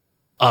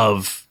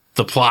of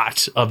the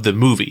plot of the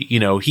movie.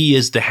 He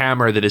is the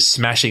hammer that is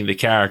smashing the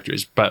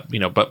characters, but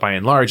by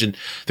and large, and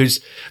there's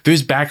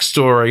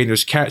backstory and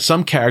there's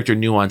some character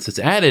nuance that's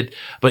added,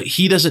 but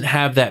he doesn't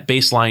have that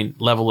baseline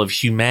level of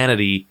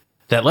humanity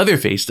that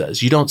Leatherface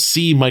does. You don't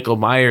see Michael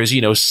Myers,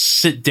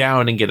 sit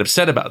down and get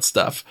upset about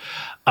stuff.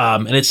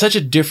 And it's such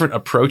a different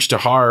approach to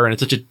horror, and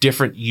it's such a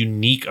different,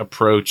 unique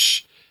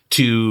approach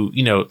to,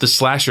 the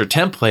slasher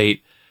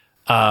template.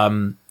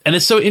 And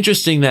it's so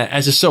interesting that,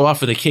 as is so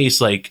often the case,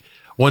 like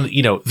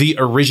the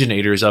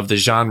originators of the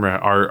genre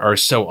are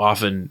so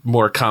often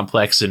more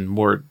complex and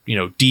more,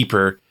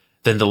 deeper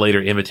than the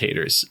later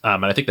imitators.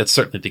 And I think that's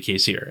certainly the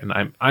case here.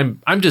 And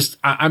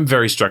I'm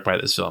very struck by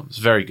this film. It's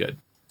very good.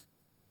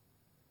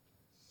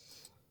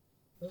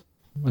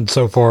 And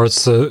so far,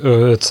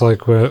 it's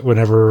like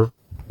whenever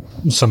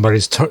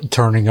somebody's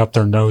turning up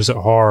their nose at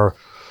horror,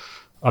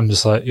 I'm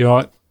just like, you know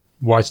what?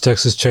 Watch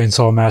Texas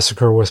Chainsaw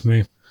Massacre with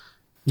me.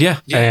 Yeah.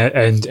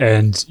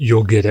 And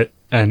you'll get it.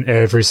 And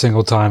every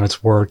single time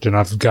it's worked, and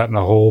I've gotten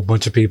a whole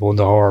bunch of people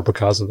into horror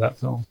because of that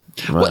film.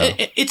 Wow. Well,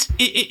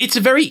 it's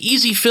a very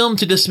easy film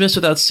to dismiss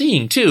without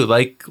seeing too.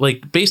 Like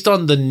based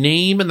on the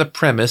name and the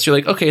premise, you're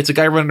like, okay, it's a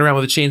guy running around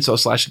with a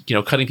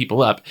chainsaw / cutting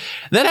people up.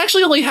 And that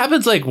actually only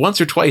happens like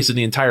once or twice in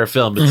the entire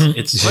film.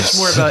 It's much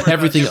more about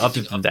everything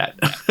other than that.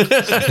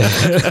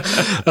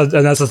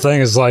 And that's the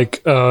thing is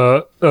like,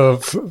 the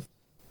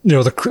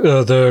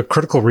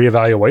critical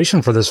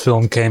reevaluation for this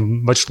film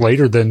came much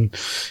later than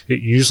it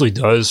usually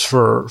does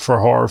for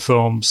horror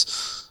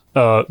films,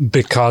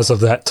 because of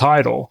that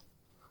title.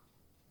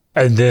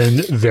 And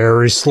then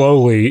very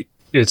slowly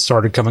it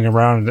started coming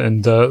around,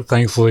 and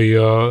thankfully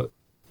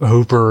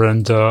Hooper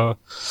and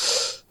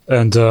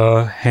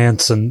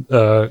Hansen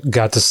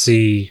got to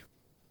see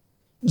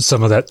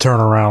some of that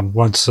turnaround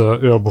once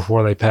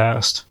before they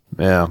passed.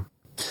 Yeah.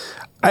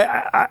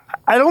 I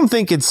don't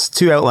think it's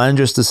too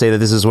outlandish to say that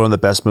this is one of the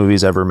best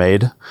movies ever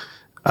made.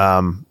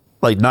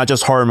 Like not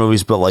just horror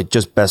movies, but like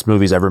just best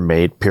movies ever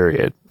made,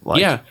 period.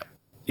 Like,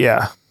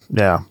 yeah.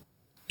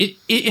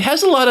 It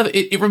has a lot of,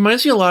 it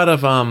reminds me a lot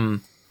of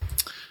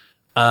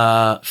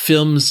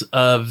films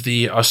of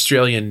the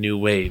Australian New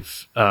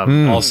Wave,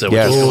 also, which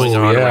is going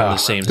on around the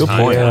same time.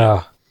 Point.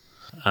 Yeah.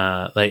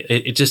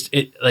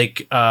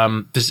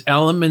 There's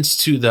elements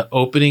to the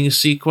opening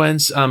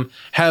sequence.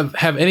 Have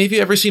any of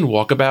you ever seen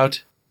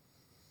Walkabout?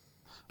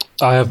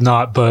 I have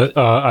not, but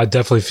I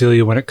definitely feel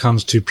you when it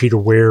comes to Peter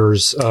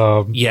Weir's.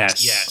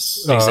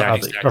 Yes,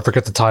 exactly. I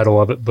forget the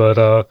title of it,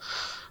 but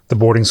the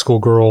boarding school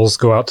girls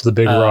go out to the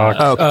big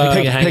rock.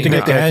 Picnic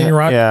at the Hanging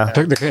Rock. Yeah,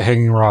 Picnic at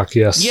Hanging Rock.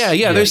 Yes. Yeah.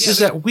 Yes. There's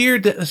that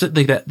weird,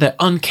 that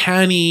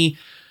uncanny,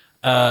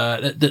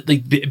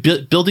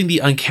 building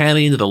the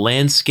uncanny into the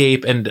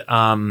landscape, and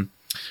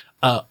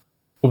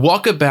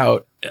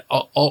Walkabout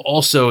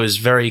also is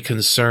very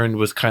concerned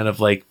with kind of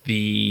like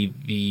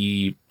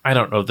the I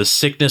don't know, the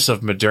sickness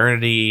of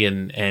modernity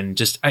and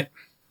just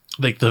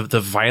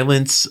the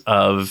violence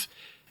of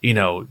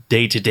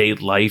day-to-day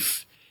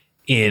life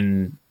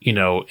in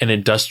an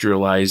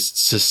industrialized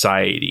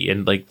society,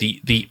 and like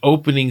the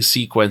opening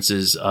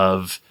sequences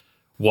of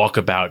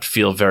Walkabout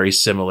feel very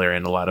similar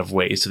in a lot of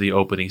ways to the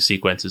opening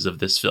sequences of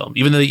this film,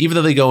 even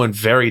though they go in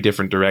very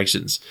different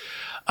directions.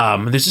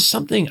 There's just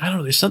something, I don't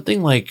know, there's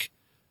something like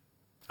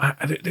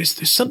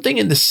there's something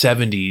in the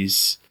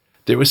 70s.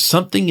 There was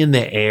something in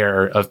the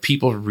air of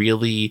people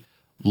really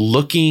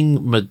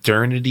looking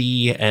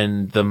modernity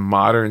and the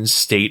modern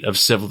state of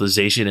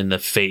civilization in the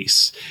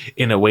face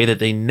in a way that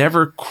they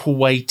never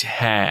quite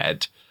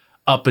had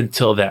up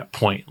until that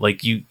point.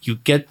 Like you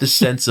get the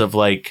sense of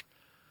like,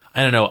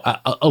 I don't know,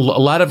 a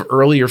lot of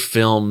earlier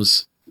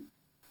films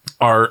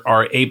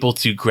are able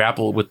to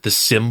grapple with the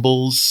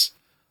symbols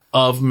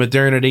of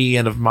modernity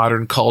and of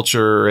modern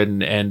culture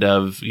and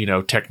of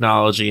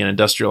technology and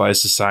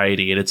industrialized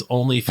society, and it's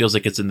only feels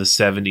like it's in the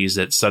 70s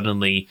that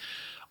suddenly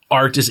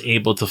art is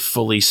able to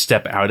fully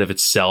step out of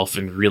itself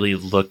and really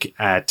look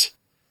at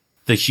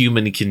the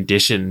human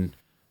condition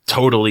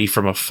totally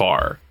from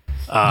afar.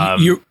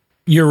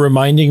 You're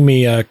reminding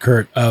me,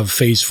 Kurt, of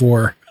Phase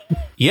 4.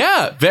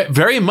 Yeah,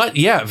 very much.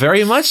 Yeah,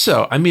 very much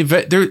so. I mean,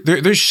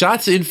 there's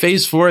shots in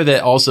Phase 4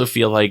 that also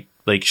feel like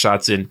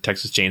shots in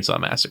Texas Chainsaw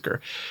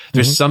Massacre.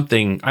 There's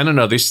something, I don't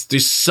know,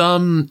 there's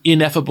some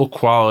ineffable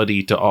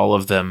quality to all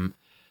of them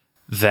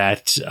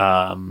that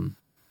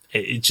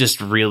it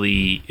just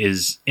really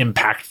is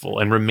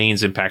impactful and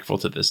remains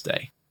impactful to this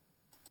day.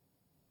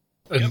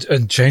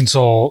 And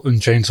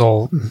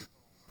Chainsaw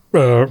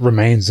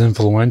remains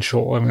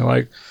influential. I mean,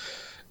 like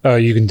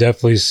you can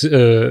definitely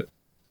see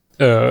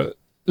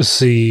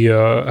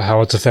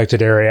how it's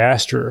affected Ari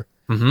Aster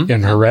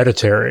in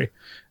Hereditary.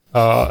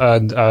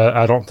 And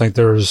I don't think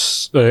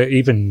there's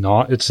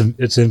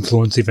its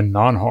influence even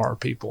non-horror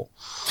people.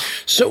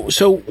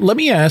 So let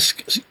me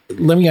ask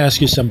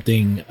you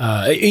something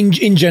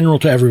in general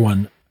to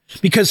everyone,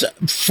 because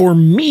for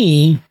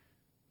me,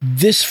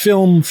 this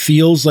film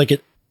feels like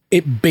it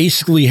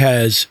basically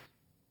has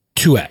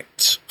 2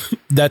 acts.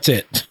 That's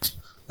it.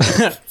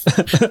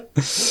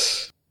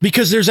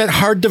 Because there's that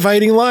hard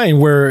dividing line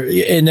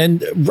and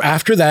then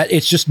after that,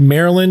 it's just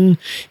Marilyn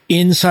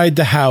inside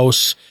the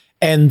house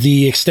and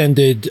the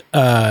extended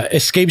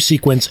escape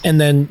sequence, and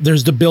then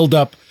there's the build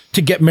up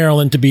to get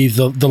Marilyn to be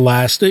the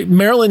last.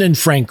 Marilyn and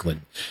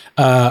Franklin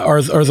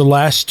are the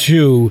last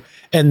 2,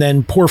 and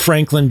then poor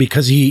Franklin,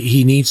 because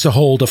he needs to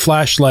hold a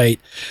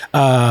flashlight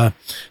so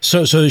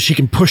she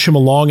can push him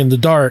along in the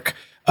dark.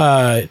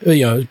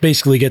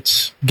 Basically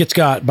gets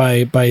got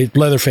by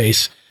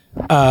Leatherface.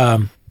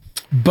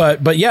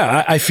 But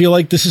yeah, I feel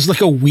like this is like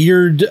a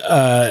weird,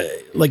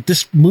 like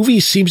this movie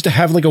seems to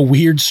have like a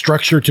weird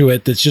structure to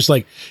it. That's just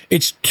like,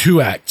 it's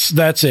 2 acts.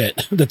 That's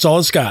it. That's all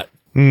it's got.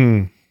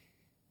 I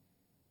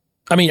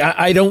mean,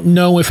 I don't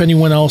know if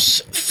anyone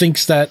else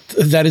thinks that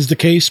is the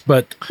case,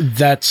 but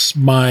that's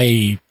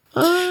my,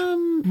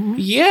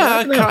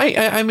 yeah,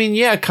 I mean,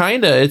 yeah,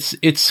 kind of.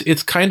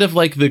 It's kind of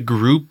like the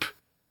group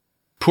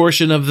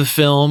portion of the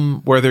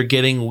film where they're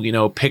getting,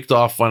 picked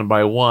off one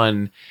by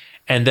one.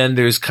 And then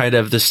there's kind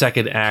of the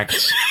second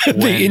act.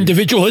 The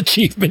individual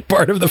achievement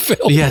part of the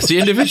film. Yes, the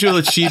individual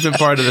achievement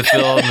part of the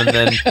film.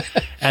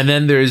 And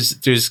then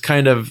there's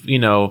kind of,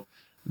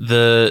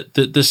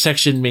 the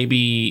section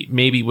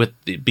maybe with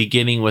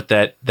beginning with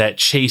that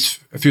chase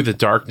through the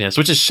darkness,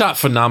 which is shot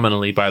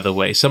phenomenally, by the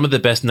way. Some of the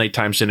best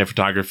nighttime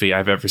cinematography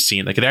I've ever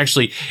seen. Like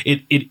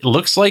it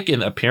looks like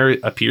it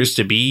appears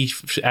to be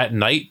at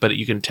night, but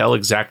you can tell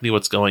exactly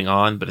what's going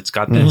on. But it's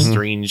got that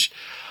strange,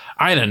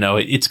 I don't know.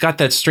 It's got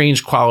that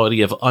strange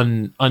quality of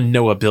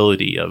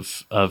unknowability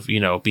of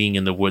being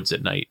in the woods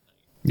at night.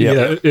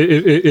 Yeah,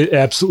 it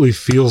absolutely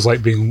feels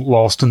like being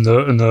lost in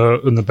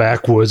the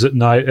backwoods at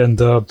night, and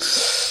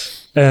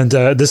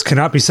this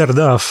cannot be said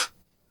enough.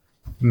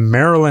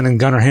 Marilyn and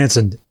Gunnar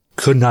Hansen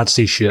could not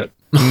see shit.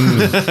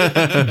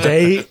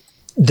 They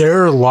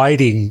their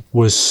lighting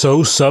was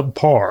so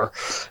subpar.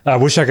 I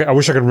wish I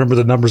could remember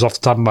the numbers off the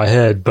top of my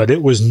head, but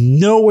it was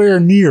nowhere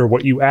near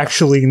what you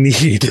actually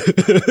need.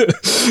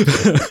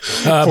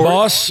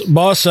 Boss,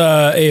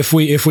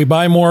 if we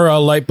buy more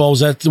light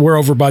bulbs, we're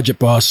over budget,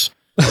 boss.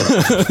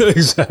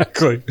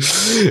 Exactly.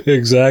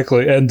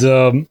 And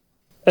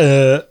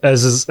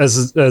as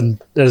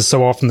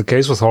so often the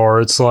case with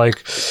horror, it's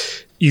like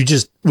you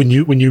just when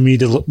you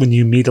meet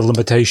a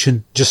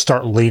limitation, just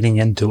start leaning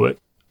into it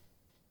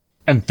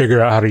and figure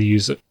out how to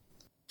use it.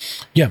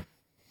 Yeah.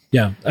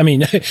 I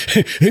mean,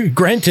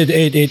 granted,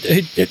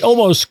 it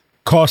almost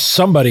cost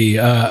somebody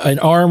an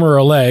arm or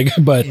a leg,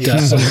 but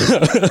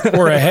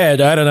or a head.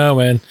 I don't know,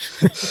 man.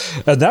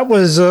 And that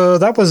was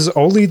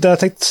only I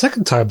think the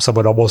second time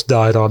someone almost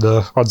died on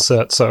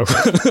set. So,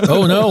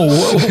 oh no,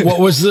 what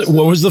was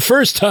the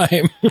first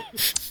time?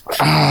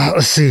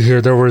 Let's see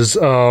here. There was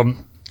oh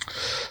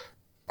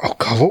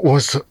god, what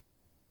was?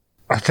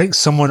 I think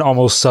someone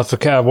almost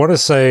suffocated. I want to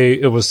say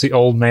it was the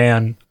old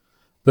man.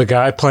 The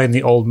guy playing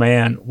the old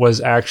man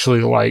was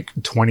actually like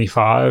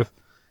 25.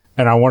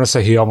 And I want to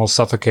say he almost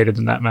suffocated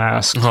in that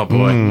mask. Oh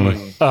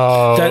boy!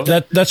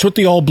 That's what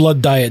the all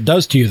blood diet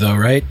does to you, though,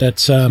 right?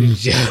 That's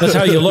that's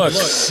how you look.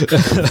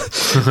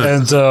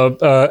 And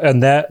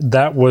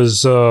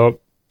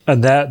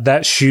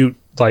that shoot,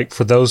 like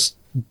for those,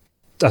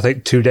 I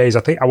think 2 days.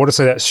 I want to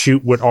say that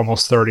shoot went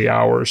almost 30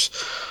 hours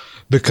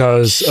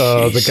because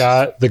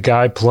the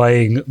guy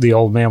playing the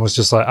old man was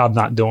just like, I'm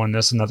not doing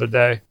this another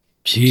day.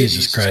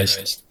 Jesus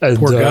Christ. And,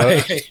 poor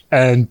guy.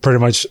 And pretty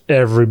much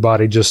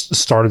everybody just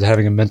started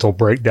having a mental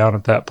breakdown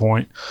at that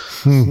point.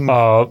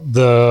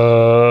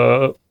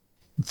 The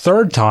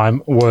third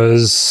time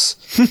was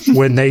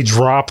when they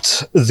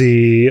dropped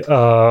the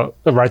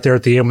right there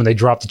at the end, when they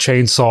dropped the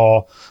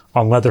chainsaw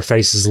on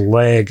Leatherface's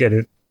leg and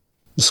it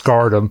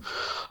scarred him.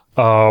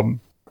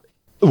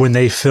 When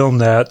they filmed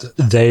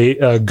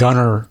that,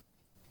 Gunner,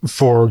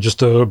 for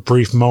just a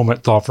brief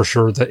moment, thought for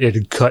sure that it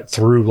had cut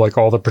through like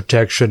all the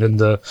protection and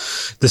the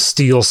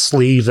steel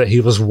sleeve that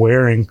he was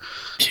wearing.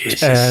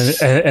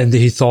 And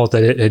he thought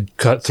that it had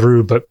cut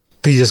through, but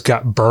he just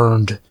got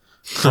burned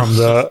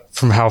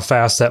from how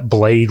fast that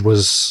blade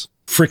was.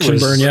 Friction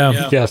burn.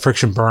 Yeah,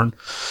 friction burn.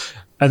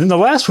 And then the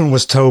last one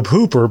was Tobe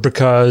Hooper,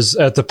 because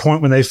at the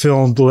point when they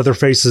filmed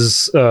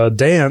Leatherface's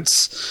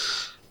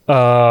dance,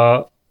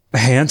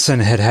 Hansen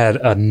had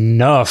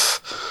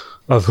enough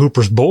of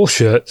Hooper's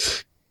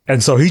bullshit.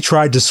 And so he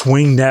tried to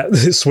swing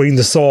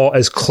the saw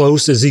as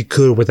close as he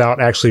could without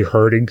actually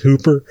hurting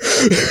Hooper.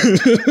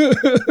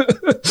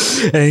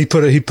 And he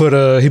put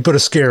a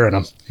scare in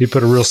him. He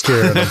put a real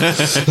scare in him.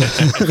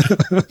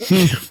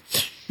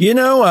 You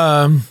know,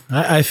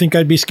 I think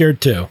I'd be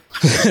scared too.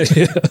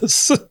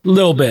 Yes. A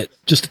little bit,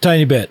 just a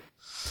tiny bit.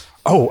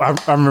 Oh, I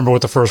remember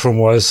what the first one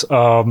was.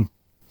 When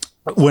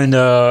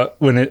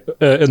it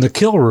in the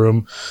kill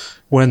room,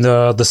 when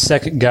the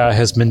second guy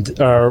has been,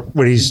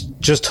 when he's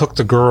just hooked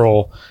the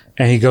girl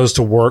and he goes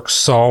to work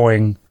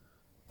sawing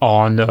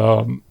on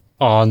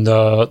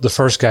the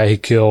first guy he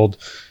killed,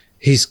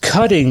 he's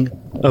cutting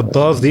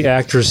above the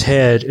actor's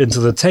head into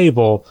the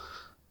table,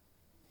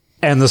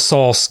 and the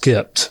saw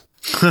skipped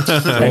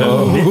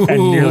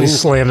and nearly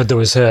slammed into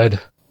his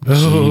head.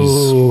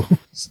 Oh,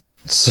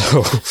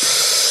 so.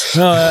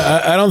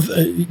 I don't.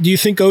 Do you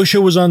think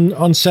OSHA was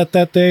on set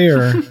that day,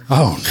 or?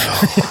 Oh no,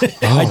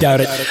 I doubt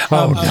it.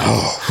 No.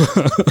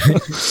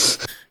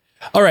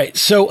 All right,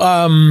 so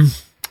I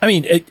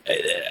mean,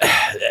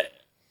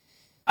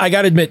 I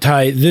gotta admit,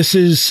 Ty, this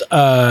is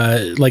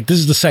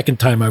the second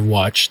time I've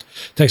watched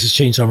Texas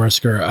Chainsaw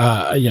Massacre.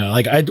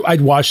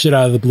 I'd watched it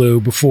out of the blue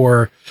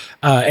before,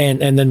 and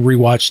then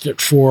rewatched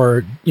it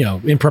for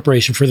in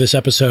preparation for this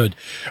episode.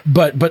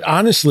 But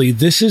honestly,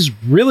 this is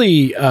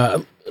really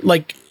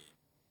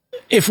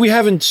if we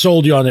haven't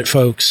sold you on it,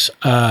 folks,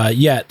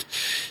 yet,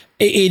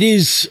 it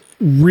is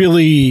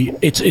really,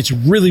 it's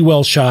really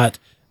well shot.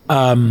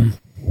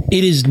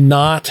 It is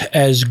not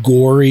as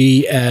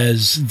gory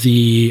as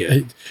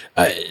the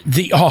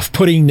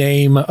off-putting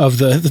name of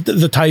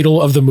the title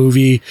of the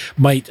movie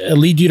might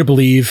lead you to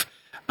believe.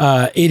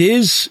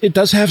 It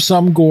does have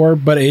some gore,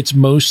 but it's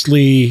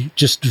mostly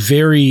just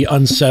very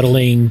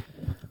unsettling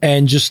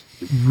and just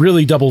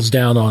really doubles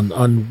down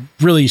on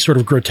really sort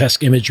of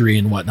grotesque imagery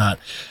and whatnot.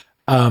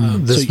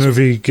 This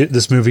movie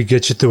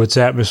gets you through its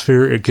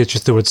atmosphere. It gets you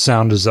through its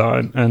sound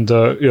design, and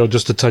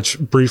just to touch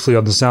briefly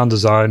on the sound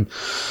design,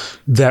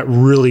 that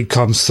really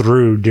comes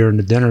through during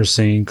the dinner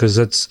scene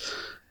because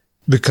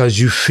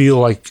you feel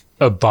like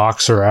a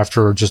boxer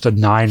after just a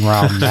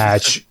 9-round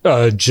match.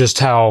 Just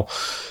how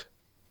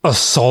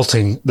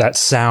assaulting that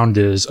sound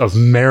is of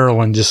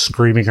Marilyn just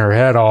screaming her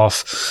head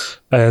off,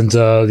 and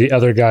the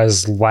other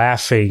guys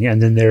laughing,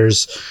 and then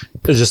there's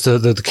just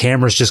the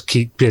cameras just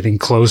keep getting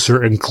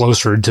closer and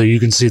closer until you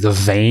can see the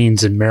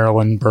veins in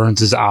Marilyn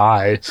Burns'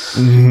 eye.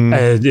 Mm-hmm.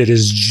 And it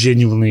is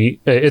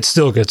genuinely, it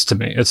still gets to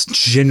me. It's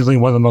genuinely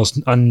one of the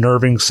most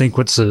unnerving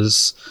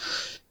sequences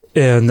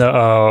in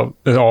all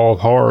of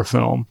horror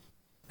film,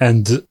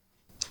 and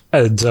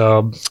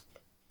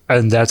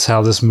that's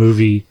how this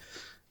movie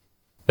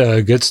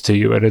gets to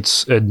you,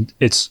 and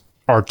it's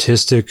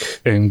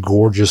artistic and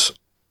gorgeous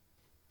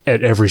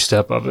at every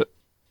step of it.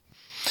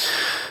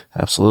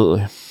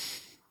 Absolutely.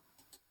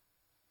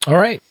 All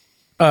right.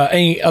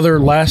 Any other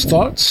last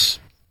thoughts?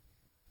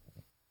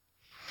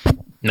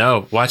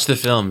 No, watch the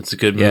film. It's a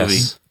good movie.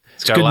 Yes.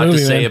 It's got a lot to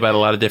say about a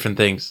lot of different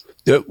things.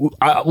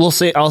 I'll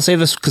say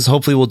this because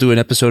hopefully we'll do an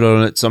episode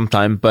on it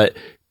sometime. But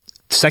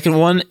the second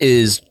one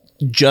is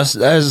just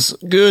as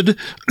good,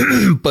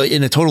 but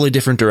in a totally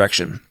different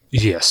direction.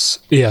 Yes,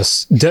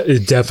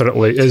 it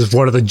definitely is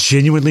one of the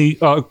genuinely.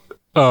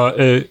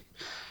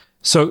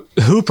 So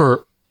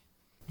Hooper,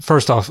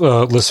 first off,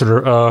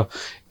 listener,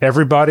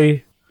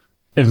 everybody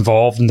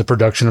involved in the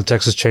production of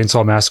Texas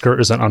Chainsaw Massacre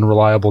is an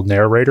unreliable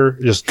narrator.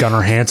 Just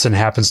Gunnar Hansen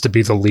happens to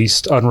be the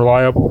least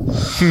unreliable.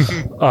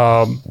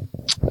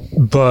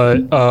 But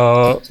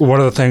one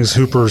of the things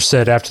Hooper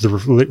said after the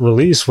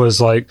release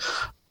was like,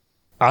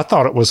 I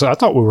thought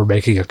we were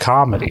making a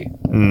comedy,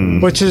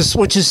 which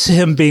is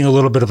him being a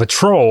little bit of a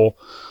troll,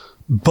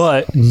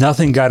 but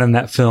nothing got in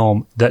that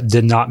film that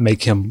did not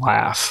make him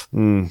laugh.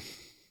 And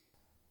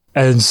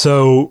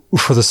so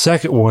for the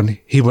second one,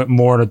 he went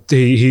more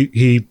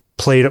he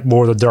played up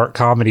more of the dark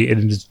comedy,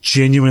 and it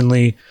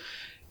genuinely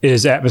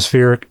is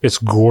atmospheric. It's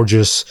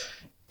gorgeous.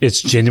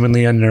 It's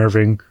genuinely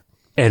unnerving,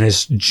 and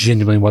it's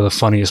genuinely one of the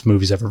funniest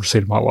movies I've ever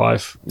seen in my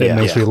life. It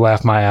makes me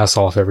laugh my ass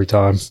off every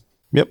time.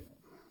 Yep.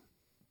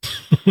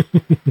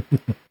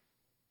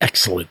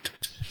 Excellent.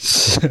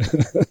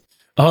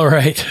 All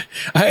right.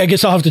 I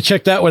guess I'll have to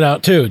check that one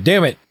out too.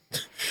 Damn it.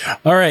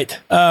 All right.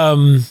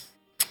 Well,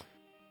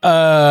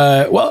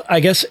 I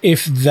guess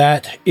if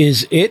that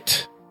is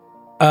it,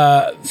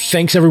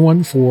 thanks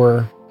everyone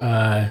for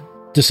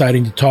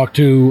deciding to talk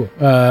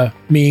to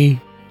me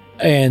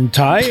and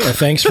Ty.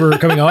 Thanks for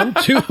coming on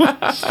too.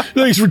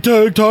 Thanks for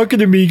talking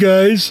to me,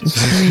 guys.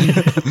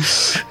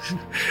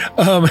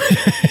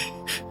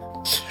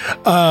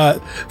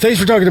 Thanks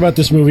for talking about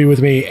this movie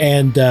with me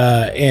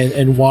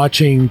and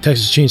watching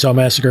Texas Chainsaw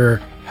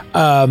Massacre.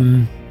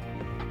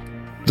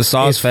 The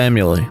Saws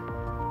family.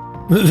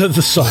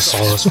 The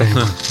Saws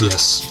family.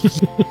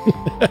 Yes.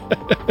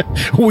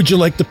 Would you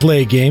like to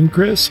play a game,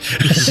 Chris?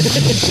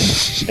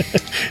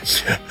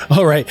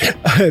 All right.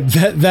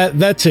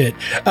 That's it.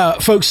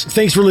 Folks,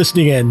 thanks for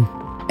listening in,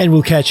 and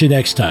we'll catch you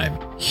next time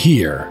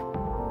here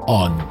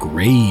on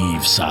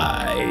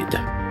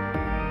Graveside.